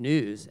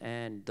news.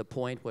 And the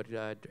point what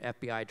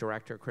FBI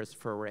Director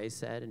Christopher Wray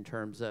said in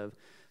terms of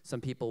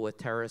some people with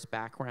terrorist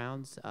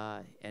backgrounds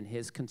and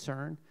his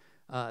concern,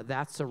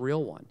 that's a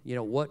real one. You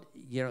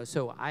know,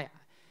 so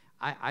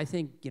I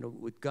think, you know,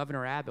 with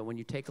Governor Abbott, when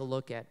you take a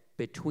look at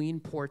between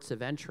ports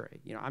of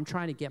entry, you know, I'm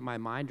trying to get my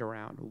mind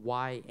around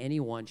why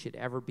anyone should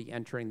ever be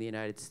entering the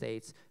United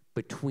States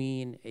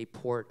between a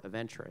port of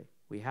entry.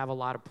 We have a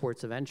lot of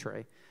ports of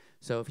entry.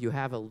 So if you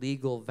have a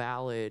legal,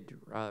 valid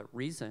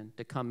reason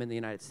to come in the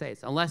United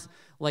States, unless,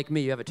 like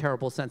me, you have a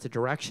terrible sense of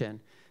direction,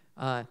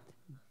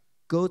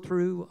 go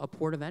through a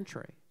port of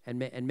entry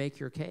and make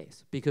your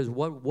case. Because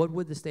what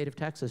would the state of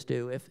Texas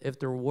do if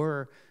there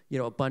were, you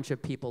know, a bunch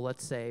of people,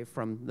 let's say,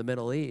 from the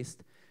Middle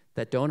East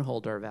that don't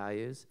hold our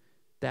values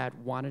that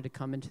wanted to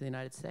come into the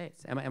United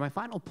States? And my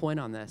final point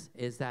on this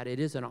is that it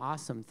is an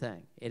awesome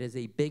thing. It is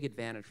a big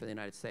advantage for the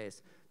United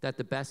States that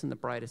the best and the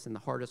brightest and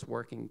the hardest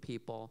working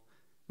people,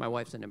 my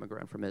wife's an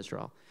immigrant from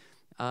Israel,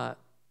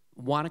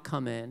 want to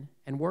come in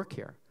and work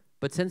here.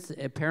 But since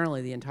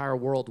apparently the entire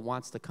world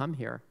wants to come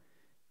here,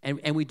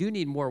 and we do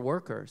need more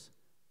workers,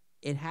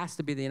 it has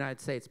to be the United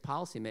States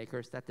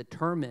policymakers that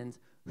determines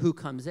who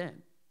comes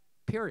in,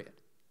 period.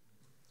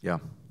 Yeah.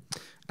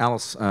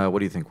 Alice, what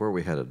do you think? Where are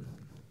we headed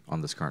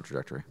on this current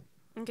trajectory?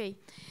 Okay.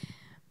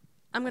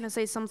 I'm going to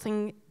say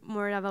something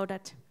more about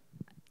that.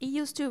 It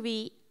used to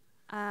be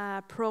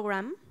a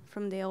program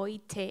from the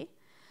OIT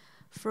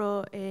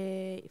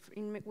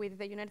with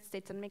the United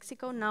States and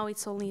Mexico. Now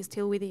it's only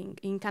still within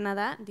in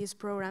Canada, this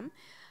program,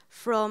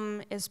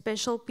 from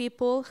special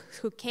people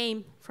who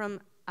came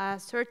from a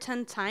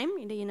certain time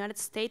in the United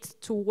States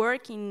to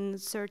work in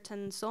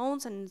certain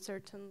zones and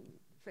certain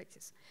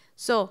places.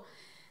 So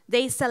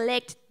they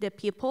select the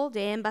people,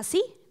 the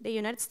embassy, the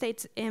United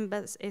States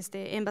embassy is the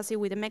embassy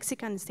with the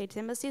Mexican States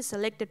embassy,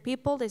 select the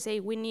people. They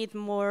say, we need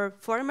more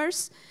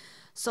farmers.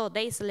 So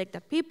they select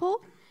the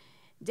people.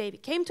 They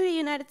came to the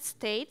United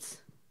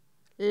States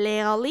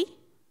legally.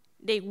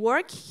 They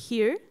work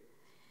here.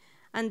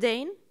 And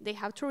then they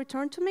have to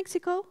return to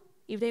Mexico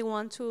if they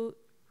want to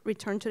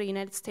return to the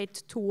United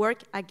States to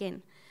work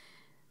again.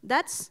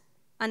 That's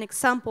an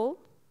example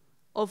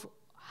of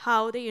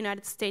how the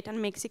United States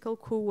and Mexico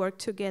could work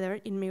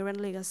together in migrant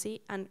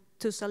legacy and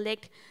to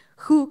select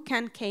who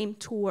can come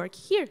to work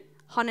here.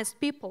 Honest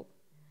people,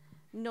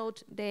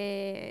 not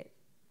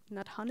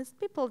honest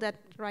people that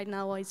right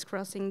now is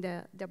crossing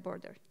the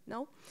border,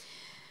 no?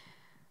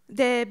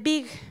 The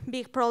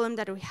big problem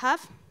that we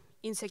have,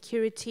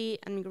 insecurity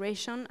and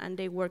migration, and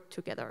they work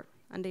together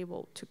and they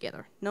vote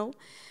together, no?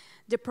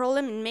 The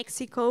problem in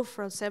Mexico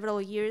for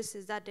several years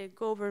is that the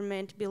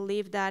government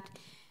believed that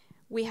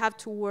we have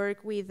to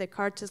work with the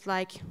cartels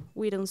like,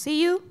 we don't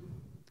see you,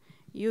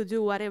 you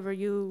do whatever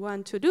you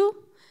want to do,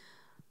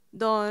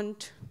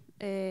 don't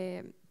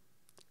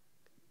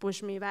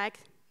push me back,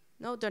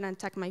 no, don't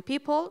attack my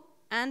people,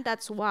 and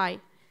that's why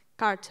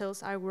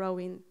cartels are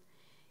growing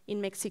in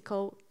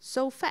Mexico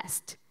so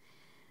fast.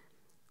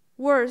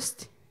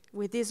 Worst,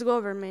 with this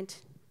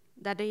government,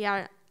 that they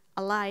are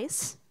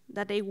allies,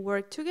 that they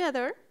work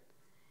together,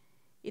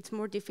 it's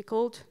more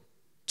difficult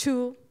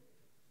to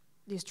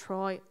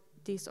destroy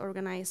this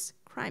organized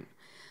crime.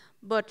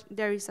 But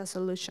there is a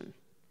solution.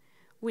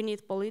 We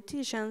need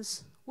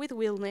politicians with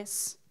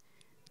willingness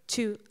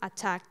to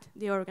attack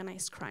the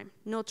organized crime,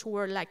 not to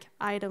work like,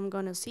 I'm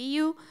gonna see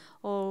you,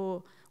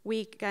 or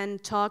we can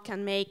talk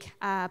and make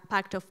a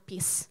pact of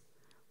peace.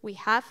 We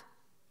have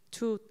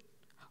to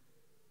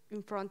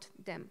confront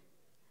them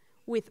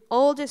with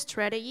all the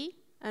strategy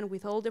and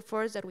with all the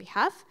force that we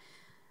have,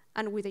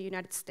 and with the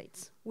United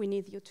States. We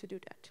need you to do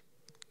that.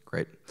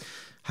 Great.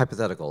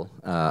 Hypothetical,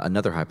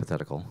 another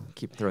hypothetical,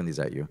 keep throwing these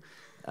at you.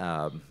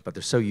 but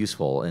they're so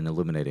useful in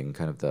illuminating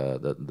kind of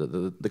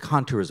the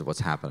contours of what's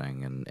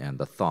happening and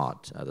the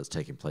thought that's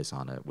taking place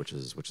on it, which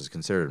is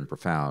considered and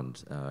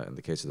profound in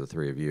the case of the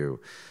three of you.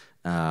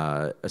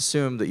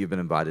 Assume that you've been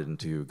invited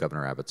into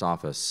Governor Abbott's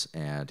office,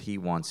 and he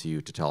wants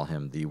you to tell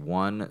him the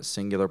one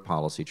singular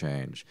policy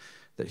change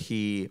that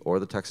he or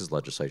the Texas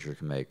legislature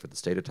can make for the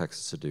state of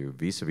Texas to do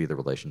vis-a-vis the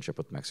relationship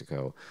with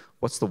Mexico.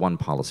 What's the one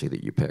policy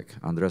that you pick?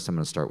 Andres, I'm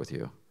going to start with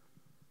you.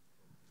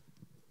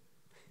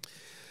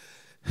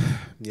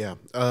 Yeah,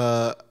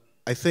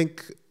 I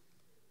think,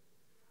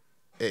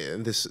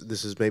 and this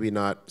is maybe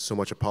not so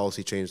much a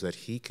policy change that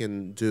he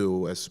can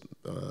do as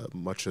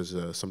much as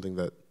something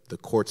that the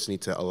courts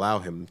need to allow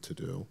him to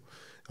do,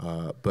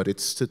 but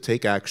it's to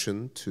take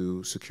action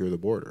to secure the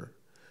border.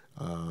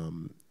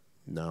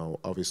 Now,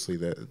 obviously,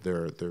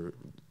 there are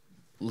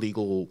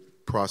legal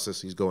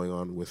processes going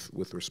on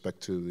with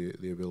respect to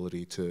the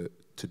ability to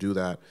do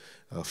that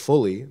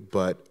fully,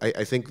 but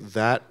I think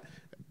that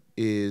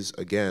is,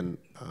 again,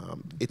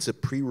 it's a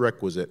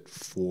prerequisite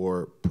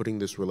for putting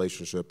this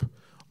relationship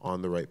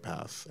on the right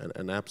path,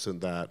 and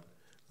absent that,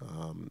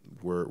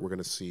 we're going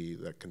to see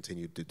that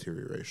continued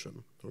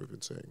deterioration that we've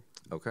been seeing.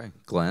 Okay,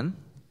 Glenn?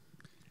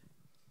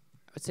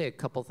 I would say a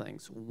couple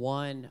things.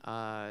 One,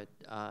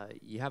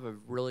 you have a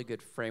really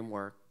good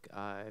framework.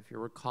 If you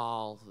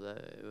recall,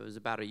 it was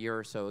about a year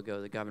or so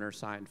ago, the governor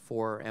signed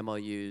 4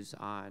 MOUs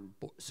on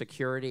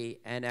security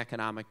and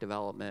economic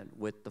development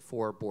with the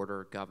 4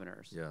 border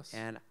governors. Yes.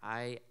 And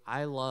I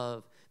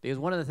love, because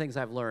one of the things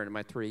I've learned in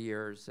my 3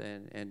 years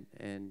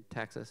in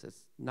Texas,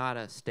 it's not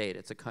a state,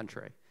 it's a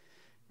country.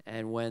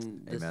 And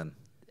when this, Amen.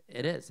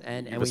 It is.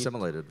 And You've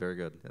assimilated. Very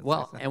good.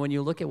 Well, and when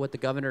you look at what the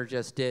governor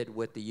just did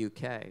with the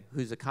UK,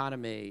 whose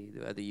economy,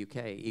 the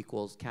UK,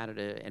 equals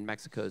Canada and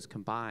Mexico's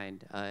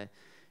combined,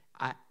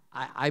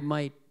 I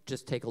might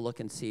just take a look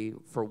and see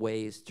for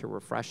ways to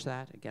refresh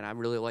that. Again, I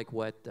really like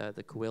what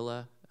the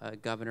Coahuila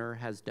governor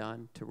has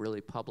done to really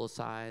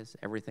publicize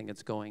everything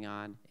that's going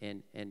on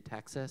in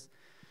Texas.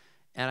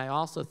 And I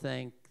also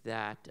think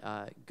that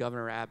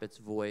Governor Abbott's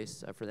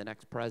voice for the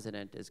next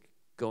president is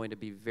going to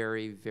be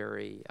very,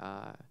 very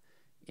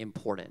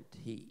important.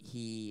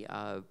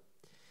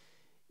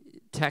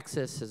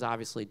 Texas has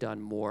obviously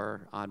done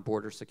more on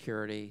border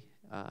security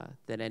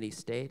than any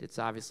state. It's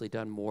obviously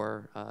done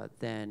more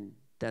than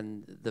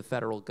the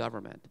federal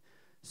government.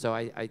 So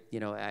I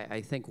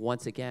think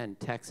once again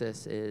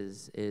Texas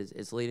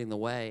is leading the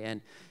way.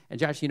 And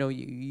Josh,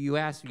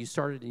 you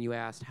started and you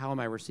asked, how am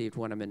I received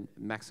when I'm in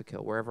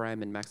Mexico, wherever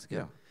I'm in Mexico?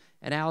 Yeah.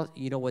 And Al,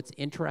 what's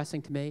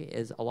interesting to me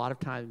is a lot of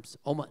times,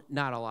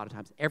 not a lot of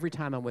times, every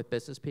time I'm with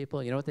business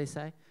people, you know what they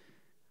say?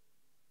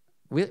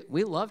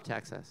 We love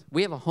Texas.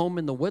 We have a home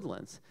in the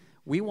woodlands.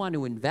 We want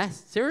to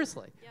invest,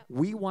 seriously. Yep.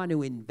 We want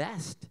to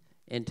invest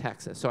in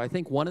Texas. So I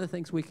think one of the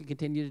things we can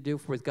continue to do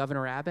with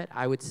Governor Abbott,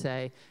 I would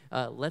say,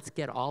 let's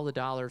get all the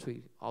dollars,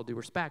 all due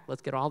respect,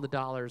 let's get all the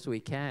dollars we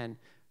can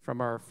from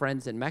our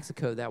friends in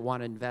Mexico that want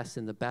to invest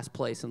in the best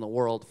place in the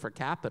world for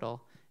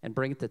capital and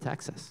bring it to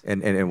Texas.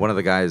 And one of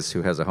the guys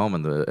who has a home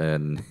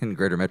in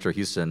Greater Metro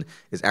Houston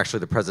is actually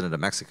the president of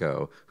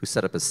Mexico, who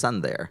set up his son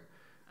there.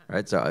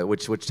 Right, so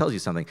which tells you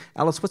something.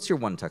 Alice, what's your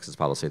one Texas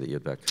policy that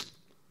you'd pick?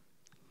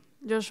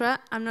 Joshua,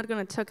 I'm not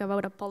going to talk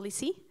about a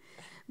policy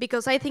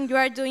because I think you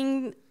are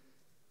doing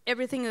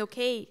everything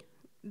okay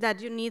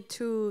that you need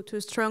to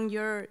strong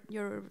your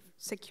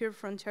secure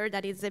frontier.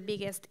 That is the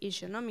biggest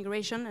issue, no?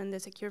 Migration and the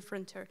secure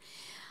frontier.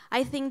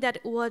 I think that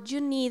what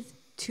you need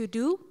to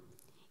do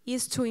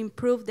is to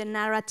improve the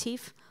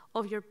narrative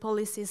of your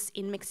policies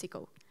in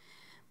Mexico,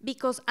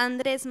 because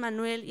Andrés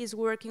Manuel is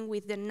working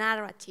with the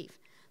narrative.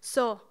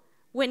 So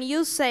when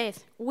you said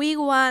we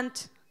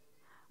want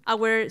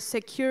our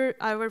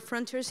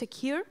frontier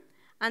secure,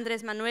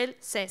 Andrés Manuel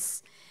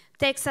says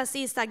Texas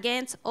is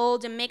against all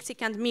the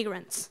Mexican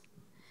migrants.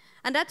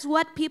 And that's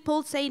what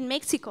people say in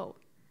Mexico.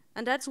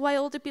 And that's why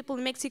all the people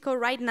in Mexico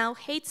right now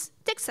hates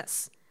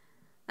Texas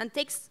and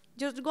takes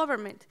just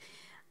government.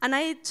 And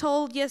I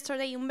told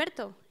yesterday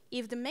Humberto,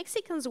 if the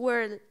Mexicans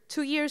were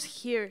 2 years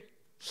here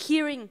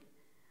hearing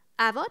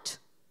Abbott,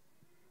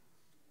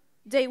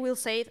 they will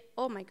say,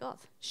 oh my God,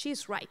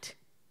 she's right.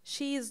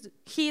 He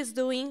is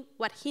doing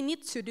what he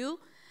needs to do,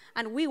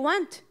 and we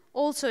want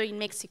also in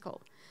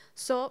Mexico.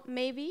 So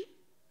maybe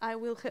I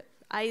will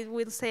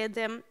say to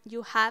them,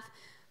 you have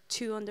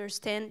to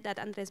understand that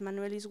Andrés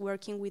Manuel is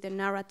working with a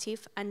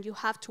narrative, and you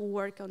have to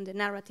work on the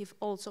narrative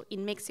also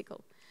in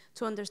Mexico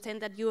to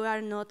understand that you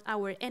are not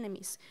our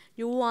enemies.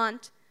 You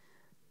want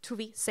to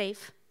be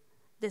safe,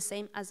 the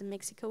same as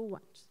Mexico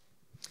wants.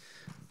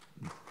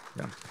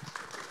 Yeah.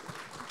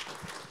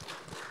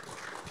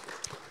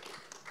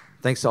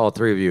 Thanks to all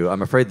three of you.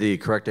 I'm afraid the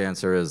correct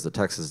answer is that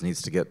Texas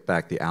needs to get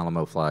back the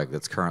Alamo flag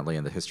that's currently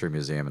in the History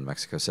Museum in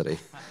Mexico City.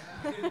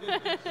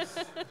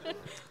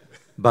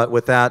 But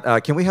with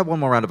that, can we have one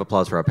more round of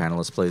applause for our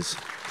panelists, please?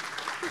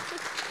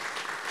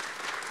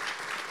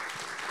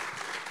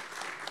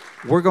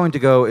 We're going to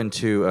go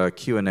into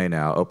Q&A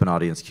now, open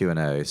audience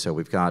Q&A. So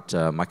we've got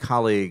my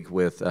colleague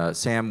with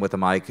Sam with a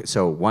mic.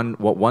 So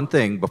one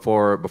thing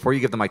before you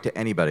give the mic to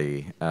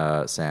anybody,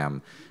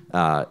 Sam,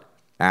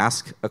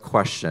 ask a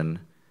question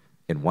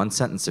in one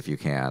sentence if you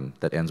can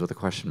that ends with a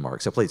question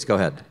mark. So please go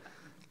ahead.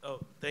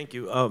 Oh, thank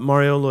you.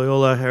 Mario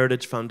Loyola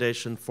Heritage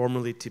Foundation,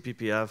 formerly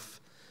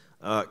TPPF,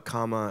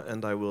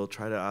 and I will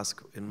try to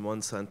ask in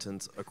one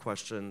sentence a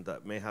question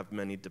that may have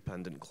many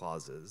dependent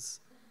clauses,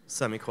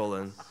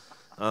 semicolon.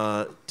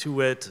 To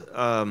wit,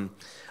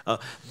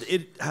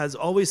 it has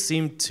always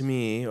seemed to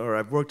me, or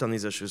I've worked on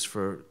these issues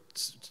for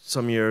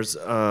some years,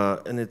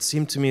 and it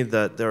seemed to me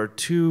that there are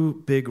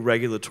two big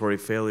regulatory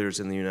failures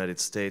in the United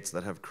States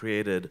that have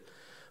created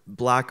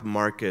black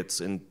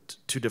markets in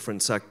two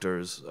different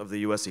sectors of the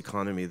US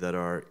economy that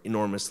are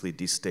enormously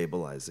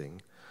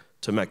destabilizing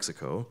to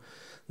Mexico.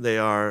 They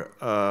are,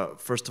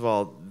 first of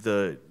all,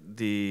 the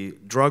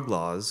drug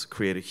laws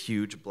create a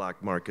huge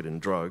black market in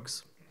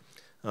drugs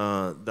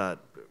that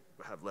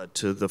have led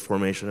to the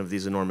formation of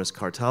these enormous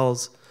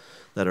cartels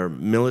that are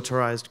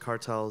militarized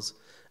cartels.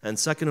 And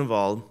second of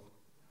all,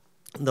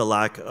 the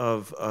lack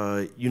of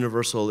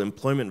universal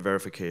employment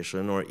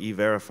verification, or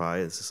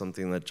E-Verify, this is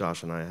something that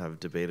Josh and I have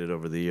debated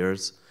over the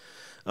years,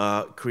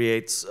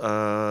 creates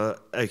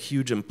a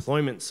huge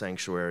employment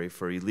sanctuary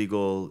for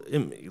illegal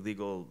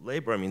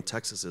labor. I mean,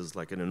 Texas is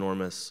like an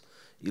enormous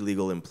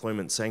illegal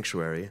employment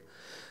sanctuary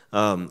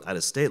at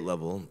a state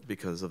level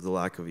because of the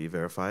lack of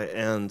E-Verify.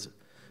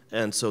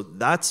 And so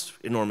that's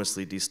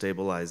enormously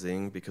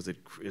destabilizing because it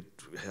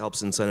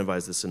helps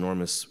incentivize this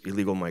enormous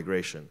illegal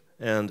migration.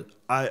 And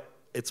I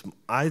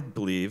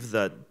believe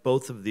that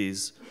both of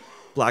these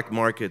black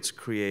markets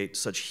create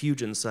such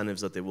huge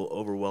incentives that they will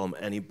overwhelm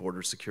any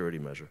border security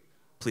measure.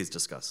 Please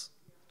discuss.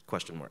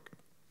 Question mark.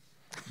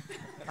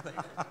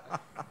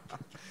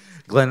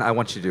 Glenn, I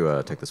want you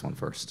to take this one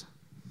first.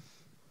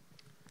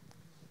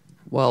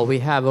 Well, we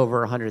have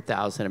over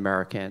 100,000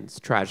 Americans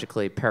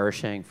tragically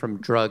perishing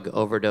from drug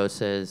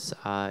overdoses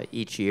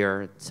each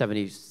year,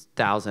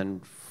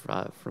 70,000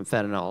 from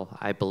fentanyl,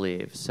 I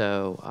believe.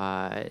 So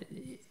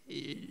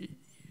you're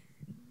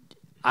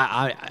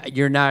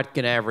not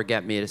going to ever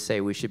get me to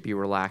say we should be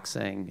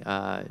relaxing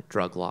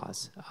drug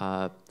laws.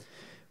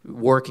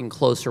 Working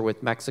closer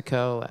with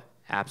Mexico,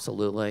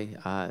 absolutely.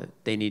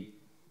 They need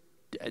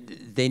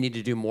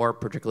to do more,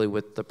 particularly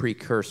with the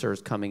precursors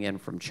coming in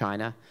from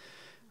China.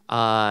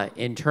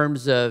 In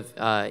terms of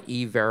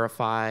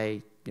E-Verify,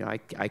 you know,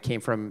 I came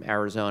from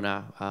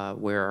Arizona,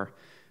 where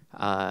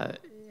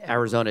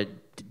Arizona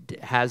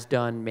has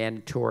done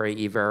mandatory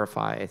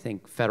E-Verify. I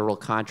think federal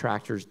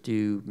contractors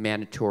do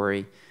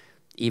mandatory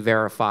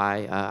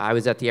E-Verify. I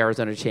was at the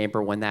Arizona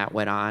Chamber when that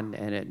went on,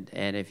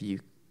 and if you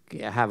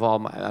have all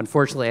my,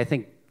 unfortunately, I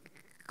think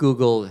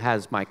Google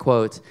has my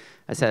quotes.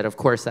 I said, of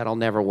course, that'll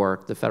never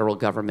work. The federal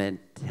government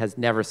has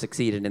never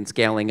succeeded in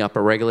scaling up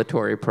a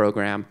regulatory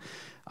program.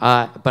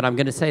 But I'm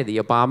going to say the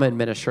Obama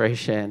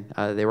administration,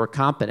 they were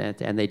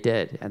competent, and they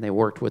did. And they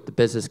worked with the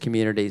business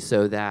community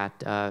so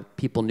that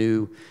people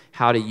knew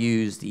how to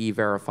use the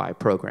E-Verify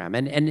program.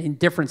 And in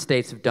different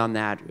states have done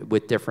that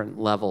with different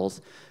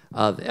levels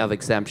of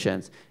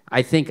exemptions.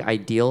 I think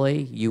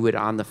ideally you would,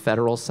 on the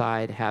federal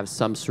side, have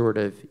some sort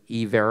of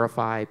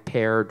E-Verify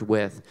paired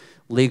with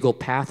legal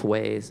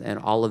pathways in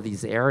all of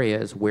these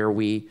areas where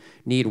we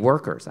need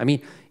workers. I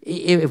mean,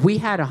 if we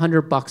had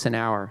 $100 an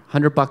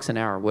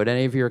hour, would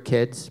any of your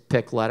kids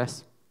pick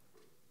lettuce?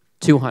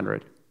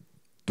 200,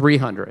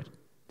 300.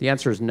 The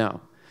answer is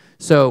no.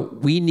 So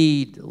we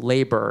need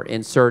labor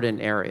in certain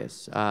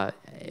areas,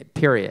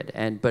 period.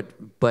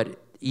 But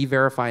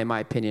E-Verify, in my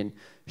opinion,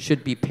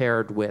 should be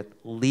paired with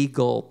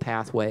legal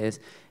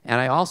pathways. And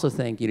I also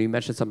think, you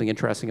mentioned something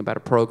interesting about a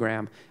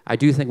program. I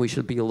do think we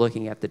should be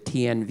looking at the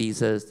TN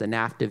visas, the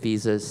NAFTA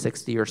visas,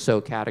 60 or so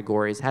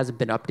categories. Hasn't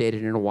been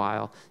updated in a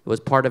while. It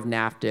was part of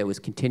NAFTA. It was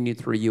continued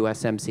through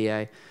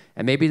USMCA.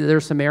 And maybe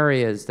there's some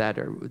areas that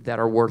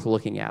are worth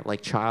looking at,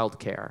 like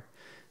childcare,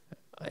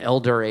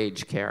 elder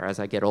age care as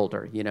I get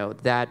older.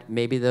 That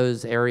maybe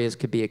those areas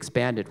could be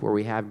expanded where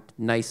we have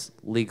nice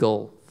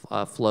legal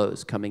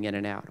flows coming in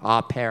and out.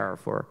 Au pair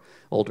for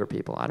older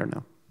people. I don't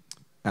know.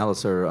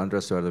 Alice or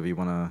Andres, or do you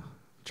want to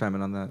chime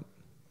in on that?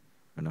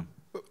 Or no?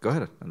 Go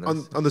ahead.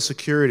 On the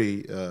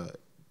security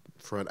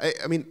front,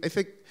 I mean, I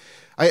think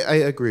I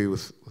agree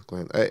with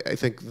Glenn. I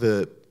think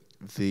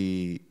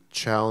the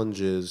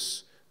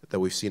challenges that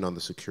we've seen on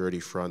the security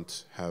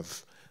front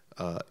have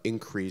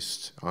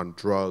increased on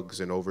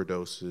drugs and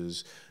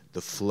overdoses,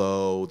 the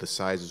flow, the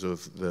sizes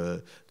of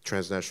the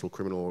transnational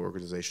criminal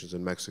organizations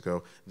in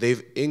Mexico.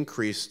 They've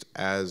increased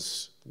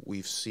as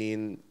we've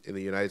seen in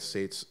the United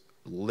States,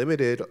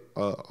 limited,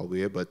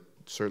 albeit, but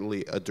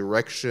certainly a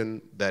direction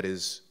that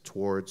is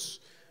towards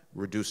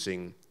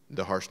reducing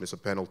the harshness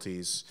of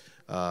penalties,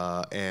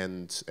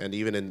 and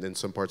even in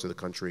some parts of the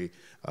country,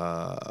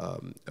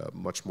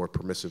 much more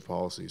permissive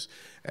policies.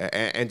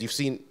 And you've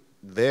seen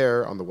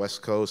there on the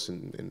West Coast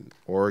in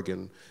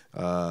Oregon,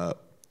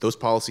 those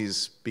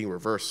policies being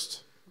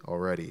reversed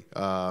already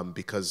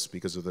because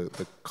of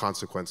the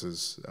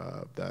consequences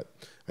that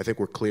I think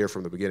were clear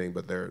from the beginning,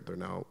 but they're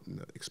now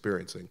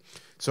experiencing.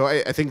 So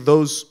I think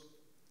those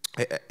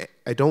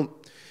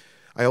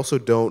I also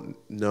don't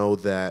know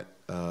that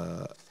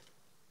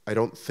I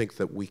don't think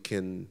that we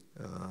can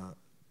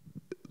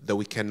that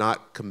we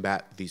cannot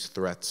combat these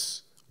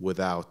threats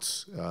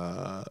without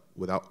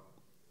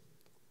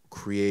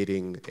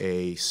creating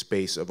a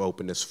space of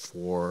openness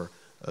for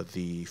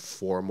a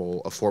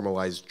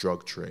formalized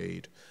drug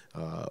trade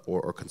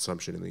or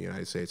consumption in the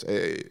United States.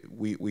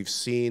 We've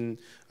seen,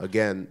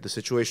 again, the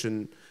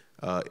situation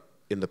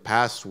in the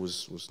past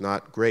was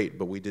not great,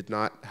 but we did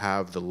not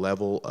have the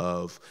level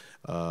of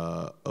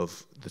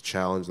the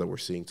challenge that we're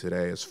seeing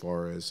today as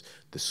far as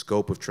the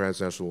scope of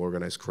transnational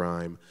organized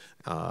crime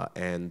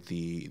and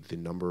the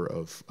number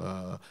of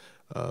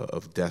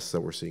deaths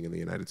that we're seeing in the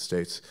United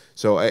States.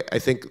 So I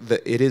think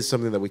that it is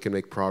something that we can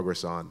make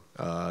progress on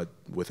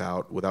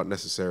without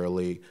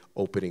necessarily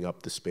opening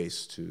up the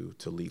space to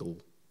legal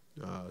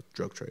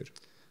drug trade.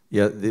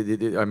 Yeah,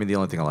 I mean, the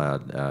only thing I'll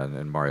add,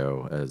 and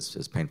Mario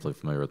is painfully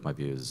familiar with my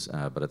views,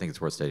 but I think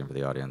it's worth stating for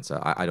the audience,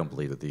 I don't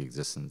believe that the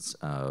existence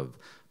of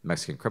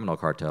Mexican criminal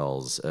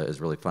cartels is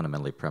really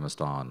fundamentally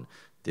premised on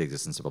the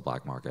existence of a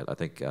black market. I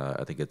think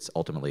it's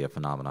ultimately a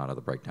phenomenon of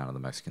the breakdown of the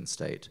Mexican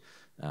state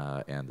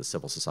and the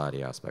civil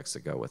society aspects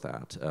that go with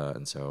that.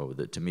 And so,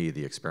 to me,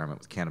 the experiment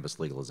with cannabis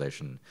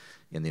legalization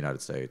in the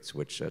United States,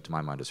 which to my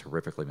mind is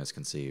horrifically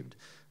misconceived,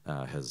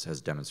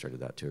 has demonstrated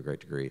that to a great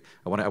degree.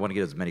 I want to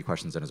get as many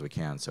questions in as we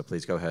can, so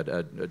please go ahead.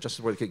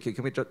 Justice Worthen,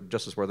 can we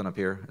Justice Worthen up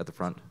here at the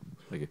front?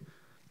 Thank you.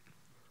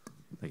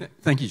 Thank you.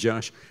 Thank you,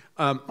 Josh.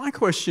 My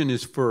question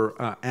is for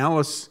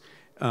Alice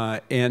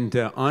and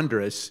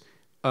Andres.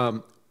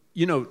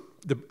 You know,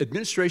 the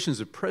administrations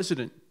of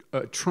President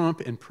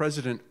Trump and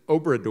President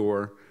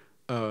Obrador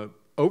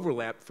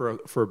overlapped for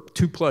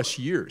 2+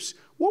 years.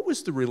 What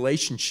was the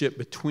relationship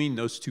between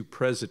those two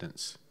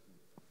presidents?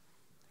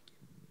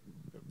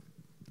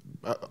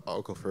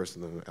 I'll go first,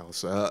 and then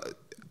Alice.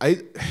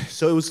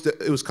 So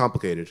it was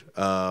complicated,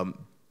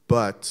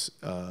 but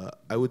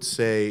I would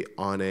say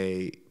on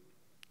a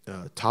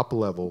top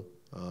level,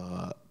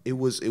 it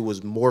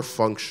was more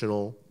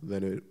functional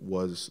than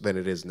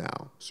it is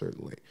now,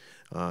 certainly,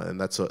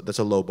 and that's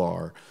a low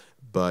bar.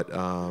 But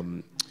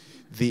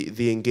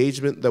the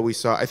engagement that we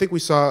saw, I think we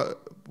saw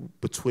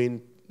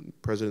between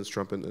Presidents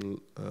Trump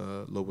and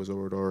López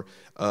Obrador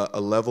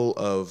a level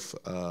of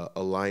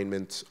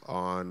alignment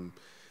on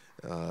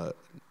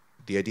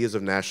the ideas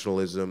of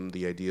nationalism,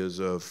 the ideas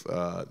of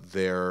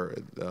their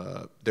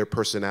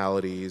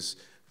personalities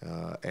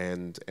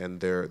and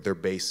their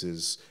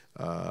bases.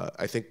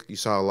 I think you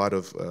saw a lot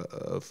of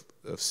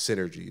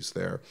synergies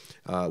there,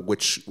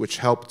 which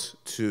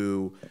helped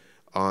to,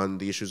 on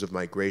the issues of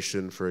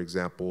migration, for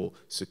example,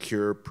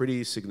 secure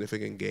pretty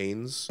significant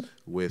gains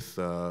with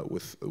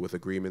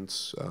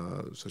agreements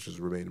such as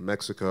Remain in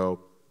Mexico.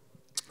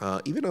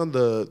 Even on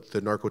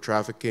the narco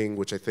trafficking,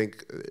 which I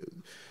think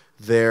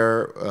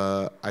there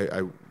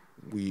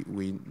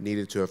we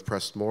needed to have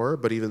pressed more,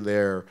 but even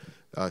there,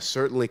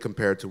 certainly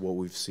compared to what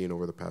we've seen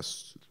over the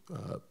past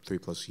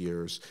 3+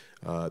 years,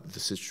 the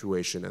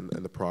situation and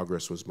the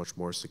progress was much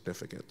more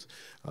significant.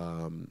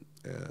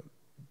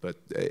 But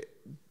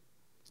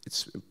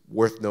it's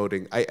worth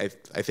noting, I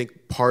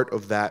think part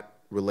of that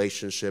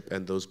relationship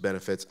and those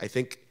benefits, I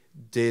think,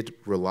 did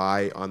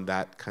rely on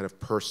that kind of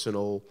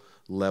personal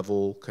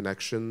level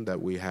connection that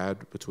we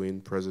had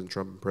between President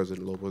Trump and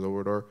President López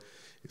Obrador.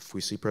 If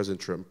we see President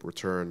Trump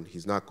return,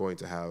 he's not going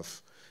to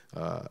have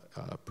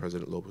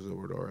President López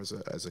Obrador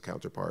as a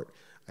counterpart.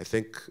 I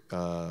think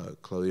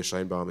Claudia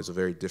Sheinbaum is a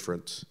very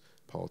different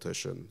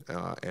politician,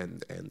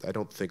 and I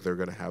don't think they're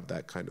going to have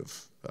that kind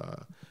of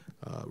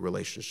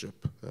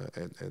relationship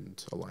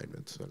and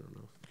alignment. I don't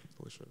know,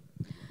 Alicia.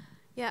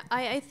 Yeah,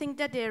 I think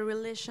that the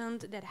relation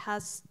that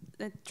has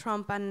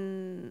Trump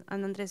and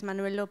Andrés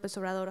Manuel López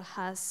Obrador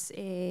has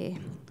a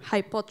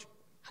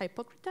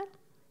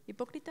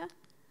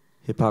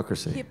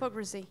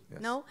hypocrisy.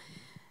 Yes. No,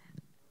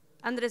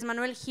 Andrés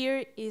Manuel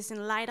here is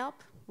in light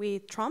up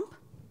with Trump,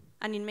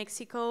 and in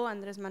Mexico,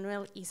 Andrés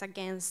Manuel is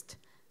against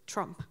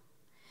Trump.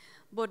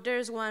 But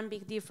there's one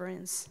big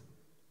difference.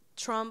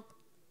 Trump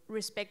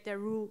respects the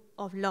rule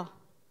of law,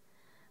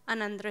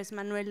 and Andrés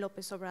Manuel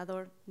López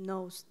Obrador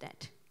knows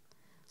that.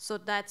 So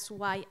that's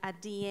why at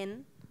the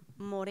end,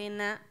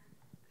 Morena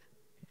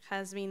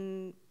has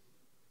been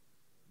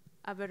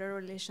a better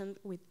relation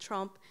with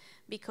Trump,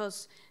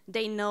 because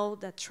they know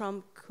that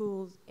Trump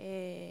could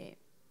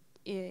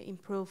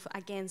improve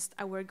against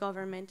our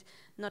government,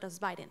 not as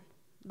Biden.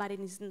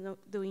 Biden is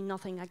doing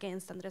nothing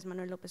against Andrés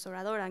Manuel López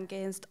Obrador,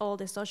 against all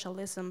the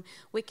socialism.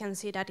 We can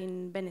see that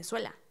in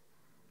Venezuela.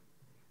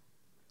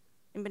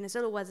 In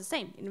Venezuela it was the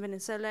same. In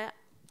Venezuela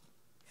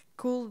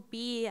could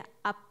be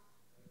a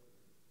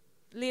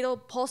little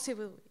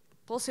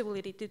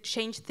possibility to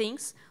change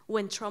things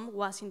when Trump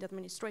was in the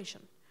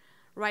administration.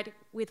 Right,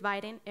 with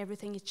Biden,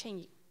 everything is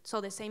changing.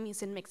 So the same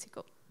is in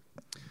Mexico.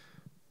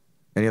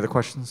 Any other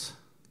questions?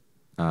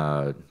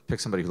 Pick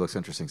somebody who looks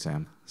interesting,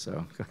 Sam.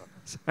 So,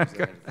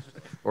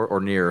 or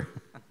near.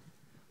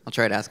 I'll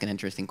try to ask an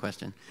interesting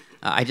question.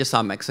 I just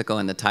saw Mexico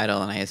in the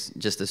title, and I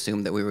just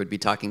assumed that we would be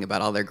talking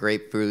about all their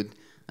great food,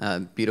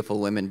 beautiful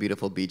women,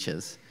 beautiful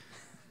beaches.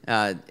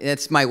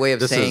 It's my way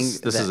of saying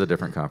this is a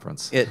different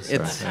conference.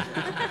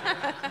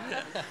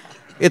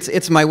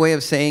 It's my way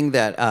of saying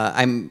that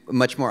I'm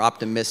much more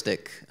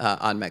optimistic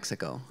on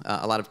Mexico.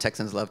 A lot of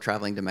Texans love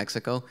traveling to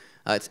Mexico,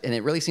 and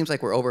it really seems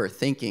like we're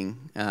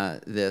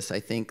overthinking this. I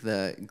think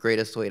the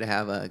greatest way to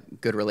have a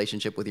good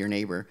relationship with your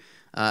neighbor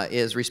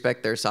is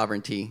respect their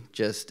sovereignty,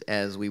 just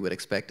as we would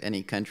expect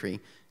any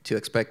country to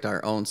expect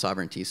our own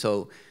sovereignty.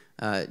 So,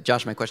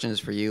 Josh, my question is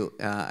for you.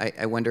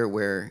 I wonder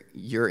where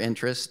your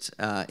interest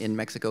in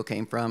Mexico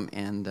came from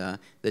and the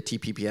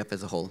TPPF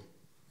as a whole.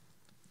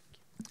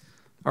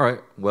 All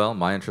right. Well,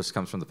 my interest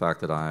comes from the fact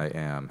that I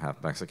am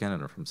half Mexican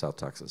and I'm from South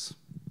Texas.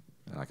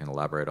 And I can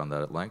elaborate on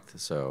that at length.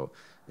 So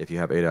if you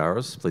have 8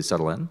 hours, please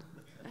settle in,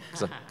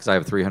 because I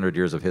have 300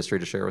 years of history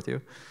to share with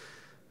you.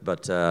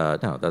 But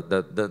no,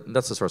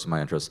 that's the source of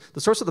my interest.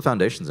 The source of the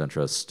foundation's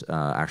interest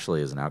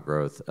actually is an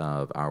outgrowth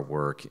of our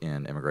work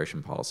in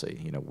immigration policy.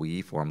 You know,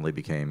 we formally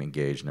became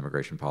engaged in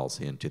immigration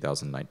policy in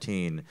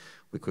 2019.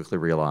 We quickly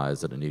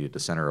realized that it needed to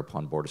center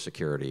upon border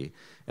security.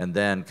 And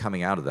then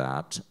coming out of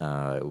that,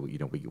 you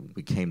know,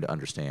 we came to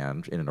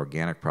understand in an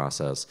organic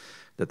process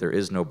that there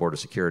is no border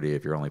security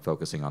if you're only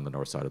focusing on the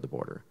north side of the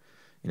border.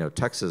 You know,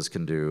 Texas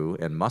can do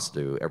and must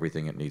do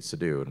everything it needs to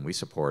do, and we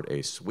support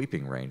a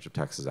sweeping range of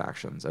Texas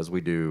actions, as we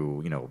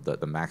do, you know, the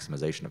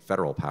maximization of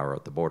federal power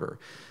at the border.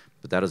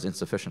 But that is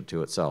insufficient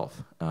to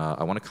itself.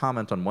 I want to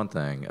comment on one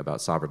thing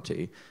about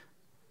sovereignty.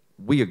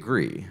 We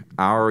agree.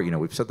 You know,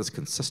 we've said this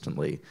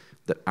consistently,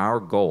 that our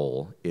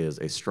goal is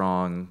a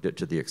strong,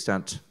 to the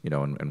extent, you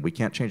know, and we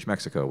can't change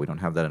Mexico. We don't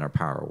have that in our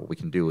power. What we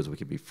can do is we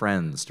can be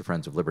friends to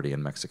Friends of Liberty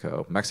in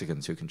Mexico,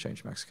 Mexicans who can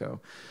change Mexico.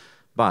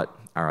 But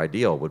our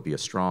ideal would be a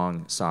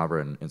strong,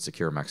 sovereign, and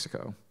secure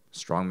Mexico. A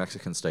strong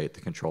Mexican state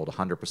that controlled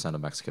 100%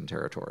 of Mexican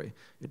territory.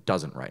 It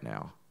doesn't right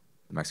now.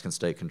 The Mexican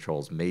state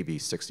controls maybe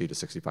 60 to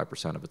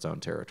 65% of its own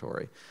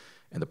territory.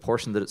 And the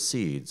portion that it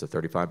cedes, the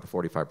 35 to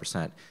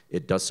 45%,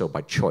 it does so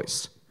by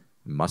choice.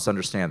 You must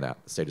understand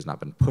that. The state has not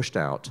been pushed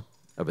out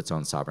of its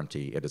own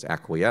sovereignty. It has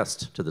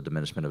acquiesced to the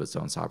diminishment of its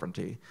own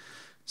sovereignty.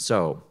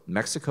 So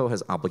Mexico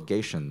has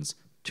obligations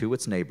to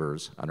its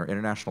neighbors under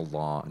international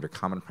law, under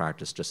common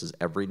practice, just as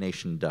every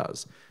nation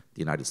does. The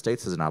United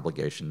States has an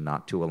obligation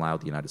not to allow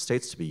the United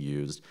States to be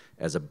used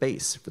as a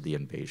base for the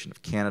invasion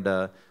of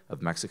Canada,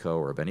 of Mexico,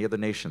 or of any other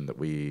nation that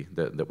we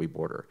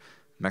border.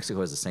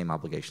 Mexico has the same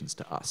obligations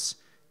to us.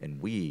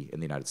 And we, in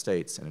the United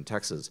States and in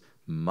Texas,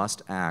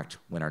 must act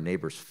when our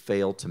neighbors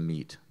fail to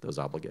meet those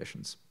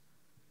obligations.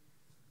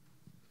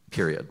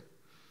 Period.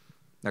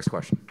 Next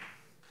question.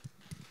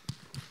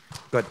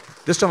 Good.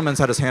 This gentleman's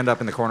had his hand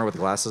up in the corner with the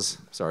glasses.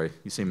 Sorry,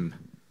 you seem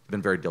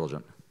been very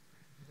diligent.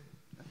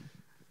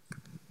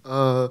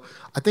 I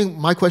think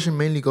my question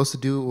mainly goes to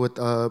do with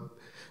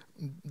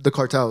the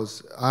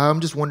cartels.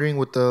 I'm just wondering,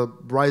 with the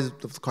rise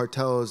of the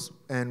cartels,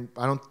 and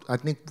I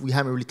think we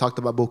haven't really talked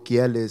about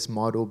Bukele's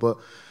model, but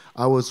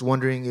I was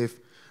wondering if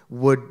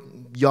would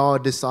y'all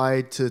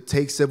decide to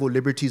take civil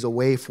liberties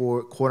away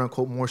for quote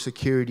unquote more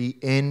security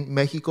in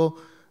Mexico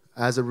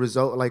as a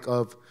result, like,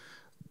 of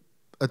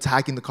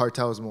attacking the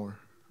cartels more?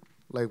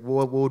 Like,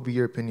 what would be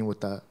your opinion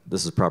with that?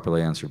 This is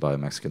properly answered by a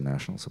Mexican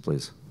national, so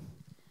please.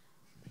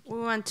 We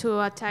want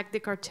to attack the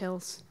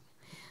cartels,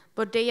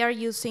 but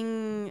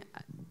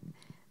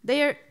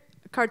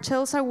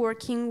cartels are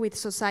working with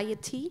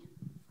society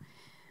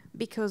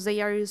because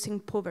they are using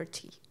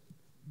poverty.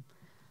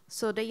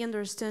 So they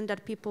understand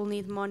that people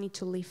need money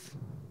to live.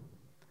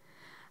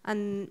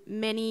 And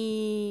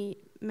many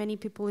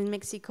people in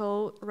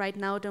Mexico right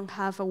now don't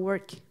have a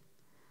work.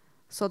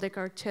 So the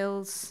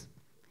cartels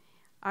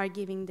are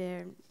giving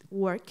their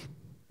work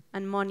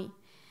and money,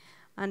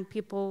 and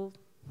people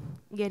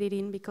get it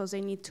in because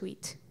they need to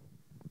eat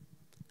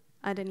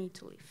and they need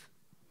to live.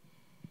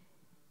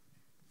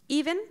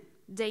 Even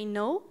they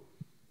know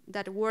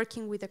that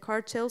working with the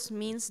cartels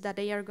means that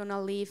they are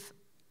gonna live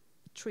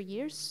 3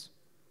 years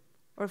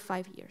or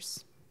 5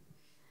 years.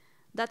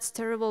 That's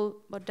terrible,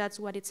 but that's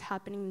what is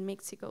happening in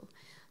Mexico.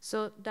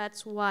 So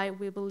that's why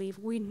we believe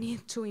we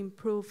need to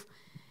improve.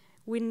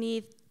 We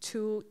need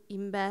to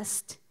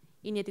invest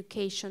in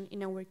education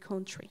in our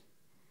country.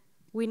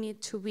 We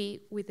need to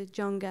be with the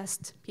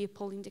youngest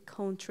people in the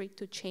country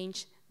to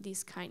change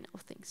these kind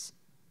of things.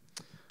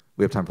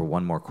 We have time for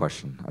one more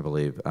question, I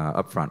believe,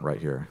 up front right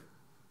here.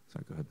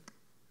 Sorry, go ahead.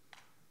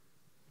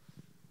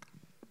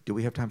 Do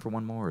we have time for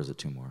one more, or is it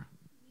two more?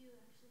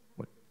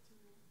 What?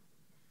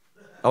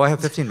 Oh, I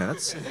have 15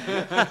 minutes?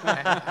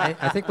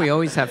 I think we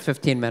always have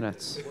 15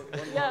 minutes.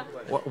 Yeah.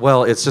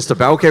 Well, it's just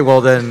about, okay,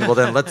 well then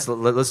let's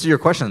do your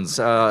questions.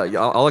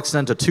 I'll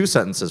extend to 2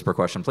 sentences per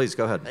question. Please,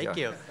 go ahead. Thank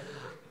you.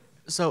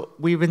 So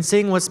we've been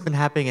seeing what's been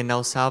happening in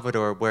El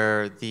Salvador,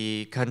 where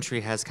the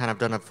country has kind of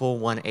done a full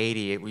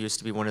 180. It used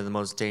to be one of the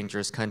most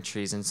dangerous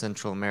countries in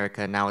Central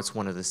America, and now it's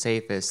one of the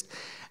safest.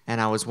 And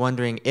I was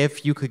wondering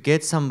if you could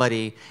get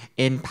somebody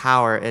in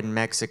power in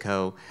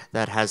Mexico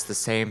that has the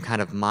same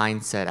kind of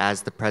mindset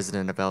as the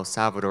president of El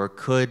Salvador,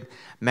 could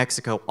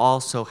Mexico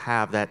also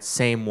have that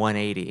same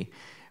 180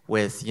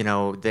 with, you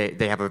know,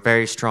 they have a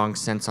very strong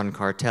sense on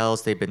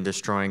cartels. They've been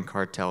destroying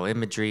cartel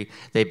imagery.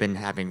 They've been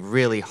having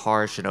really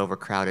harsh and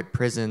overcrowded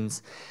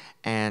prisons.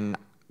 And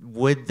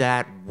would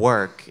that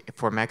work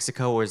for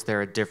Mexico, or is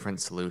there a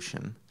different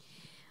solution?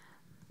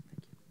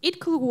 It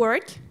could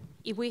work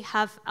if we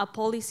have a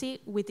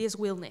policy with this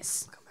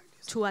willingness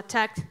to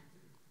attack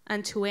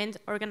and to end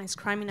organized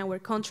crime in our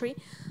country,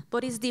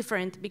 but it's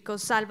different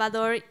because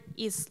Salvador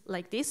is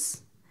like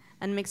this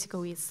and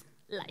Mexico is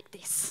like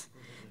this.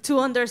 To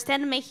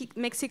understand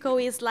Mexico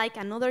is like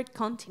another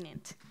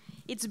continent.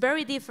 It's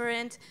very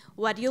different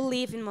what you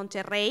live in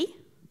Monterrey,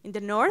 in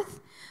the north,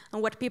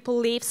 and what people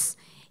live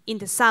in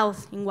the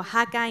south, in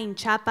Oaxaca, in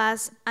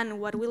Chiapas, and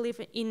what we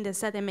live in the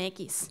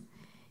CDMX,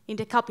 in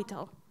the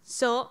capital.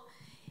 So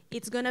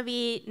it's gonna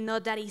be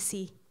not that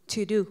easy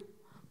to do.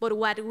 But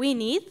what we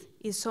need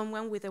is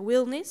someone with a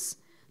willingness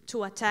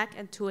to attack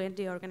and to end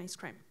the organized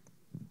crime.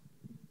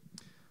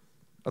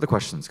 Other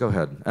questions? Go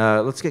ahead.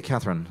 Let's get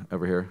Catherine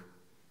over here.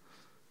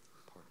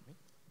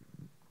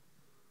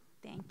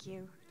 Thank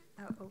you.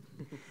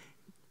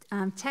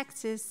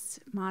 Texas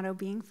motto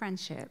being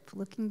friendship,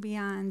 looking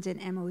beyond an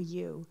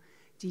MOU.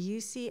 Do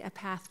you see a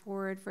path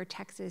forward for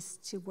Texas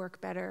to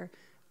work better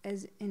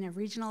as in a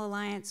regional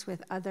alliance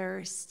with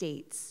other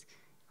states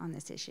on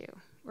this issue,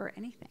 or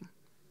anything?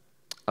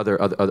 Other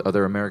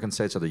American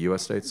states, other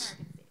U.S. states?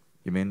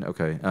 You mean?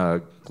 Okay.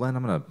 Glenn,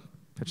 I'm going to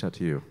pitch that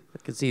to you.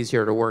 It's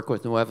easier to work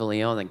with Nuevo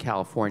Leon than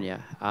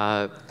California.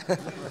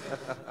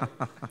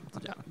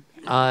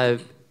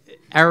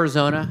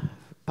 Arizona,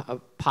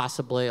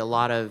 possibly a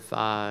lot of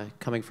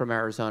coming from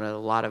Arizona, a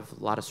lot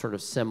of sort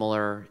of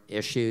similar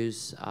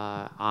issues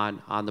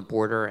on the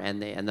border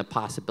and the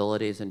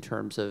possibilities in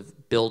terms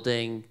of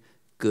building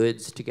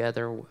goods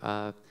together.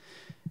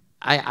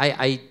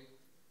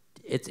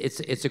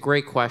 It's a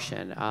great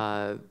question.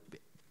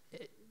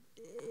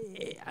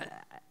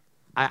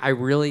 I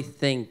really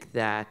think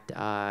that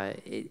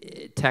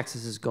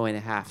Texas is going to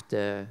have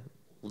to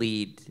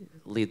lead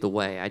the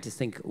way. I just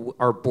think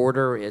our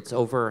border, it's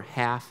over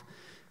half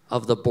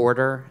of the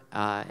border,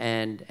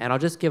 and I'll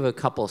just give a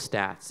couple of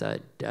stats.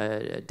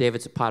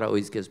 David Zapata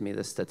always gives me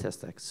the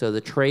statistics. So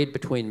the trade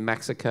between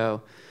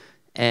Mexico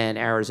and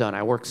Arizona,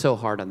 I worked so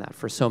hard on that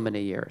for so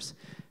many years,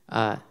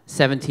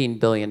 $17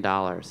 billion.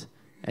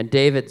 And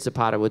David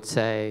Zapata would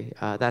say,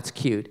 that's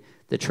cute.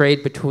 The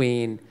trade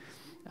between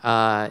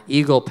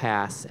Eagle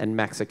Pass and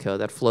Mexico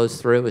that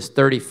flows through is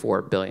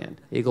 34 billion.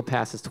 Eagle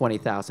Pass is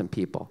 20,000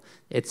 people.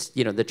 It's,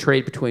 you know, the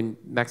trade between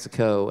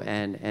Mexico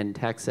and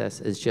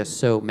Texas is just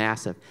so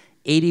massive.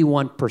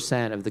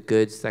 81% of the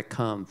goods that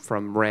come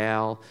from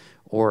rail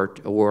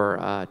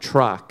or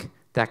truck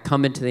that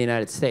come into the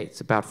United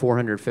States, about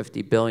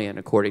 450 billion,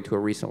 according to a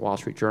recent Wall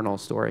Street Journal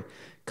story,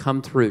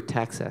 come through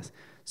Texas.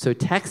 So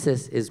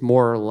Texas is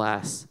more or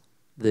less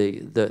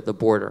the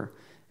border.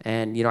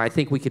 And, you know, I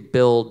think we could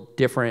build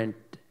different,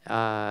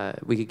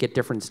 we could get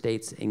different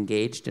states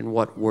engaged in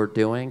what we're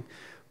doing,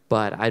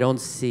 but I don't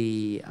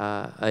see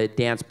a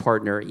dance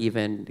partner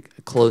even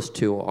close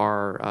to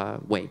our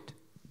weight.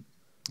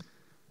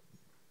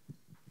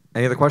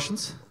 Any other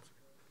questions?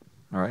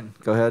 All right,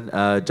 go ahead.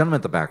 Gentleman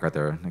at the back right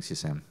there, next to you,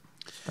 Sam.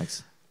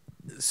 Thanks.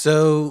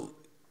 So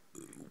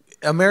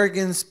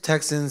Americans,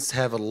 Texans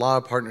have a lot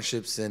of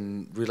partnerships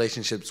and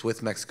relationships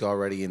with Mexico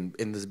already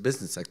in this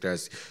business sector,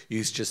 as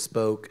you just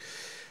spoke.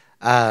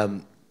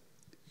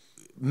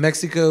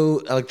 Mexico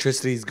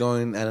electricity is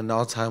going at an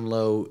all-time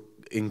low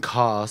in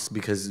cost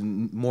because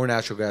more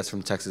natural gas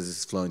from Texas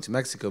is flowing to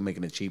Mexico,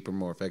 making it cheaper,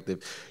 more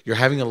effective. You're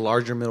having a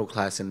larger middle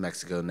class in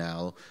Mexico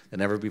now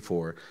than ever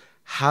before.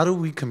 How do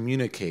we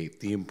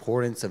communicate the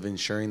importance of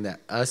ensuring that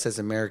us as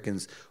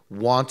Americans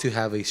want to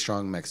have a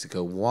strong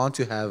Mexico, want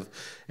to have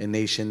a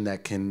nation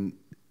that can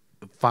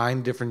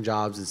find different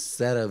jobs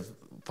instead of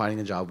finding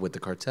a job with the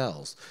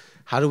cartels?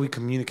 How do we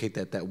communicate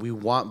that we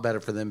want better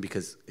for them,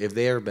 because if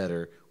they are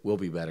better, we'll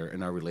be better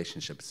and our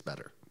relationship is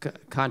better?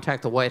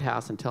 Contact the White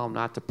House and tell them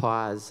not to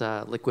pause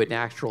liquid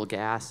natural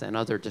gas and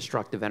other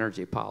destructive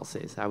energy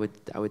policies. I would,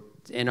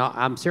 and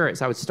I'm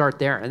serious. I would start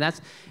there, and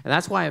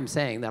that's why I'm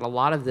saying that a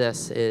lot of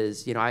this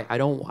is, you know, I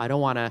don't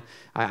want to.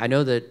 I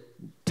know the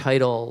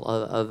title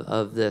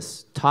of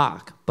this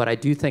talk, but I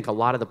do think a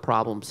lot of the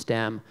problems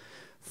stem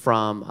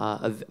from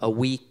a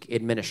weak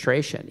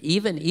administration.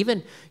 Even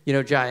you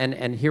know,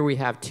 and here we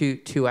have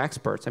two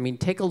experts. I mean,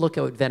 take a look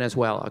at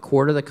Venezuela. A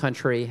quarter of the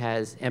country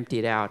has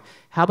emptied out.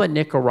 How about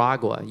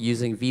Nicaragua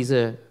using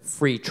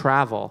visa-free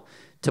travel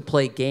to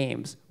play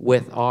games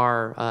with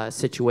our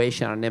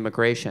situation on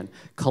immigration?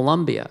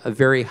 Colombia, a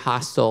very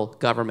hostile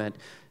government.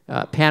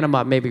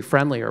 Panama may be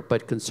friendlier,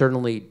 but can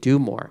certainly do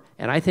more.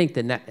 And I think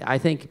the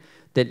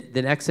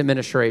next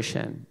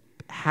administration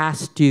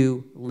has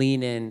to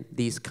lean in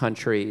these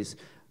countries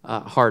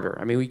harder.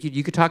 I mean,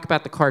 you could talk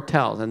about the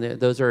cartels, and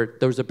those are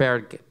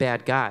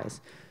bad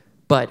guys,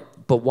 but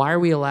but why are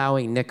we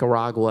allowing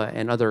Nicaragua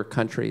and other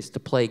countries to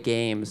play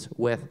games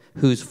with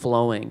who's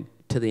flowing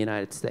to the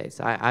United States?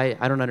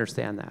 I don't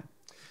understand that.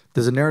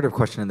 There's a narrative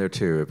question in there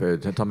too.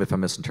 Tell me if I'm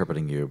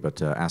misinterpreting you,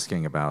 but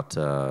asking about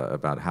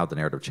how the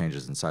narrative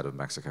changes inside of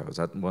Mexico. Is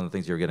that one of the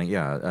things you're getting?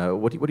 Yeah.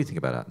 What do you think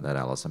about that,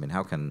 Alice? I mean,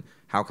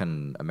 how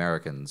can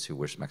Americans who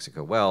wish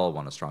Mexico well,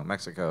 want a strong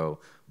Mexico,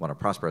 want a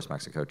prosperous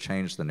Mexico,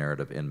 change the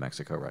narrative in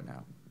Mexico right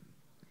now?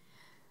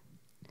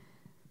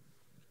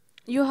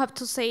 You have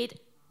to say it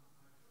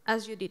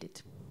as you did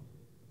it.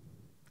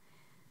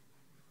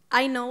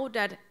 I know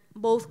that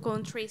both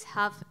countries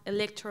have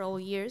electoral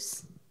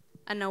years,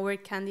 and our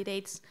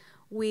candidates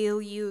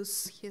will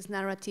use his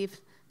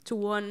narrative to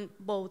win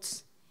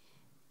votes.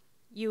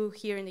 You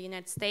here in the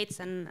United States,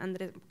 and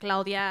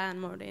Claudia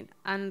and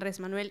Andres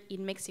Manuel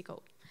in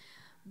Mexico.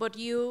 But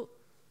you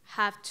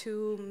have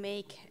to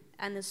make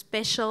a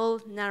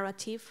special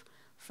narrative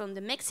from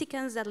the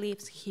Mexicans that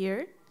live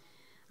here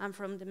and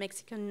from the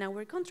Mexican in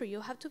our country.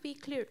 You have to be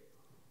clear.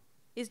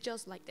 It's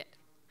just like that.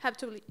 Have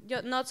to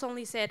not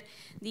only said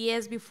the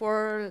yes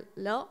before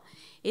law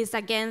is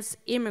against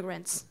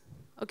immigrants.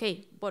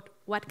 Okay, but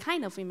what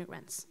kind of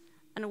immigrants?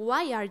 And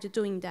why are you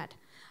doing that?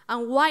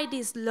 And why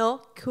this law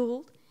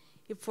could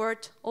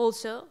affect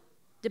also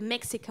the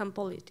Mexican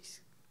politics?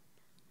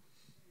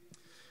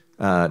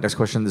 Next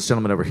question, this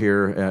gentleman over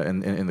here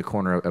in the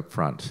corner up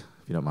front,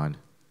 if you don't mind.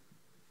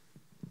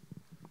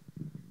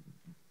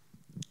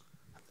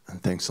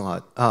 Thanks a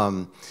lot.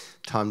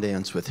 Tom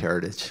Dance with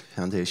Heritage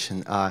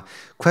Foundation.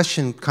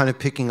 Question kind of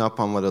picking up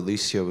on what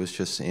Alicia was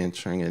just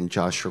answering and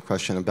Josh, your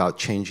question about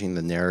changing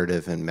the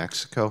narrative in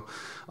Mexico.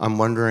 I'm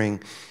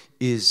wondering,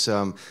 is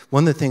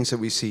one of the things that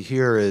we see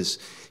here is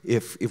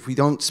if we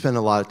don't spend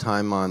a lot of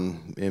time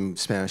in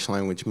Spanish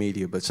language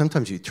media, but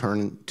sometimes you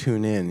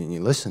tune in and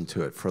you listen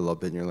to it for a little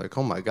bit and you're like,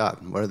 oh my God,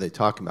 what are they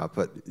talking about?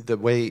 But the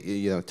way,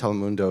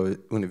 Telemundo,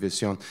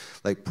 Univision,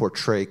 like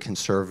portray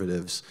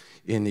conservatives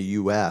in the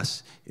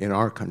US, in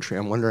our country,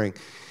 I'm wondering,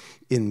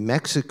 in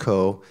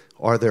Mexico,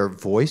 are there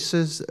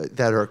voices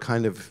that are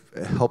kind of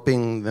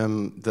helping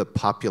the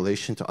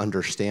population to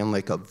understand,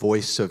 like a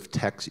voice of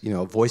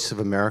a voice of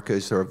America?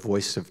 Is there a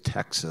voice of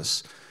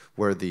Texas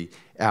where the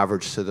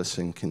average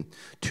citizen can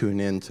tune